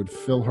tell. You would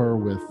fill her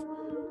with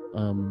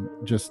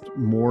just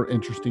more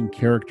interesting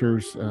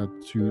characters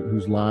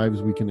whose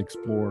lives we can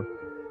explore.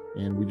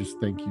 And we just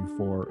thank you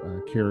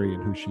for Carrie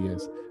and who she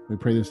is. We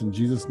pray this in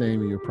Jesus'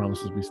 name and your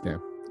promises we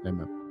stand.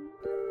 Amen.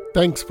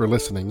 Thanks for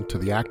listening to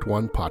the Act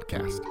One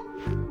podcast,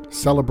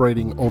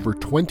 celebrating over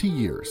 20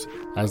 years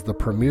as the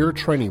premier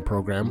training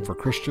program for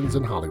Christians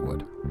in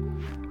Hollywood.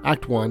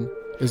 Act One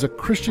is a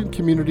Christian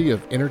community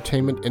of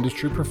entertainment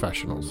industry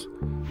professionals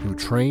who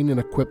train and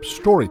equip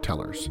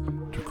storytellers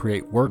to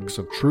create works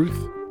of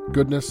truth,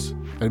 goodness,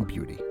 and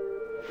beauty.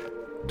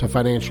 To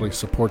financially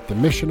support the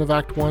mission of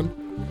Act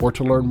One or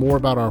to learn more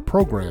about our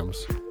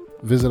programs,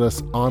 visit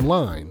us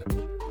online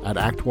at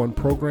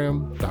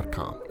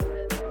actoneprogram.com.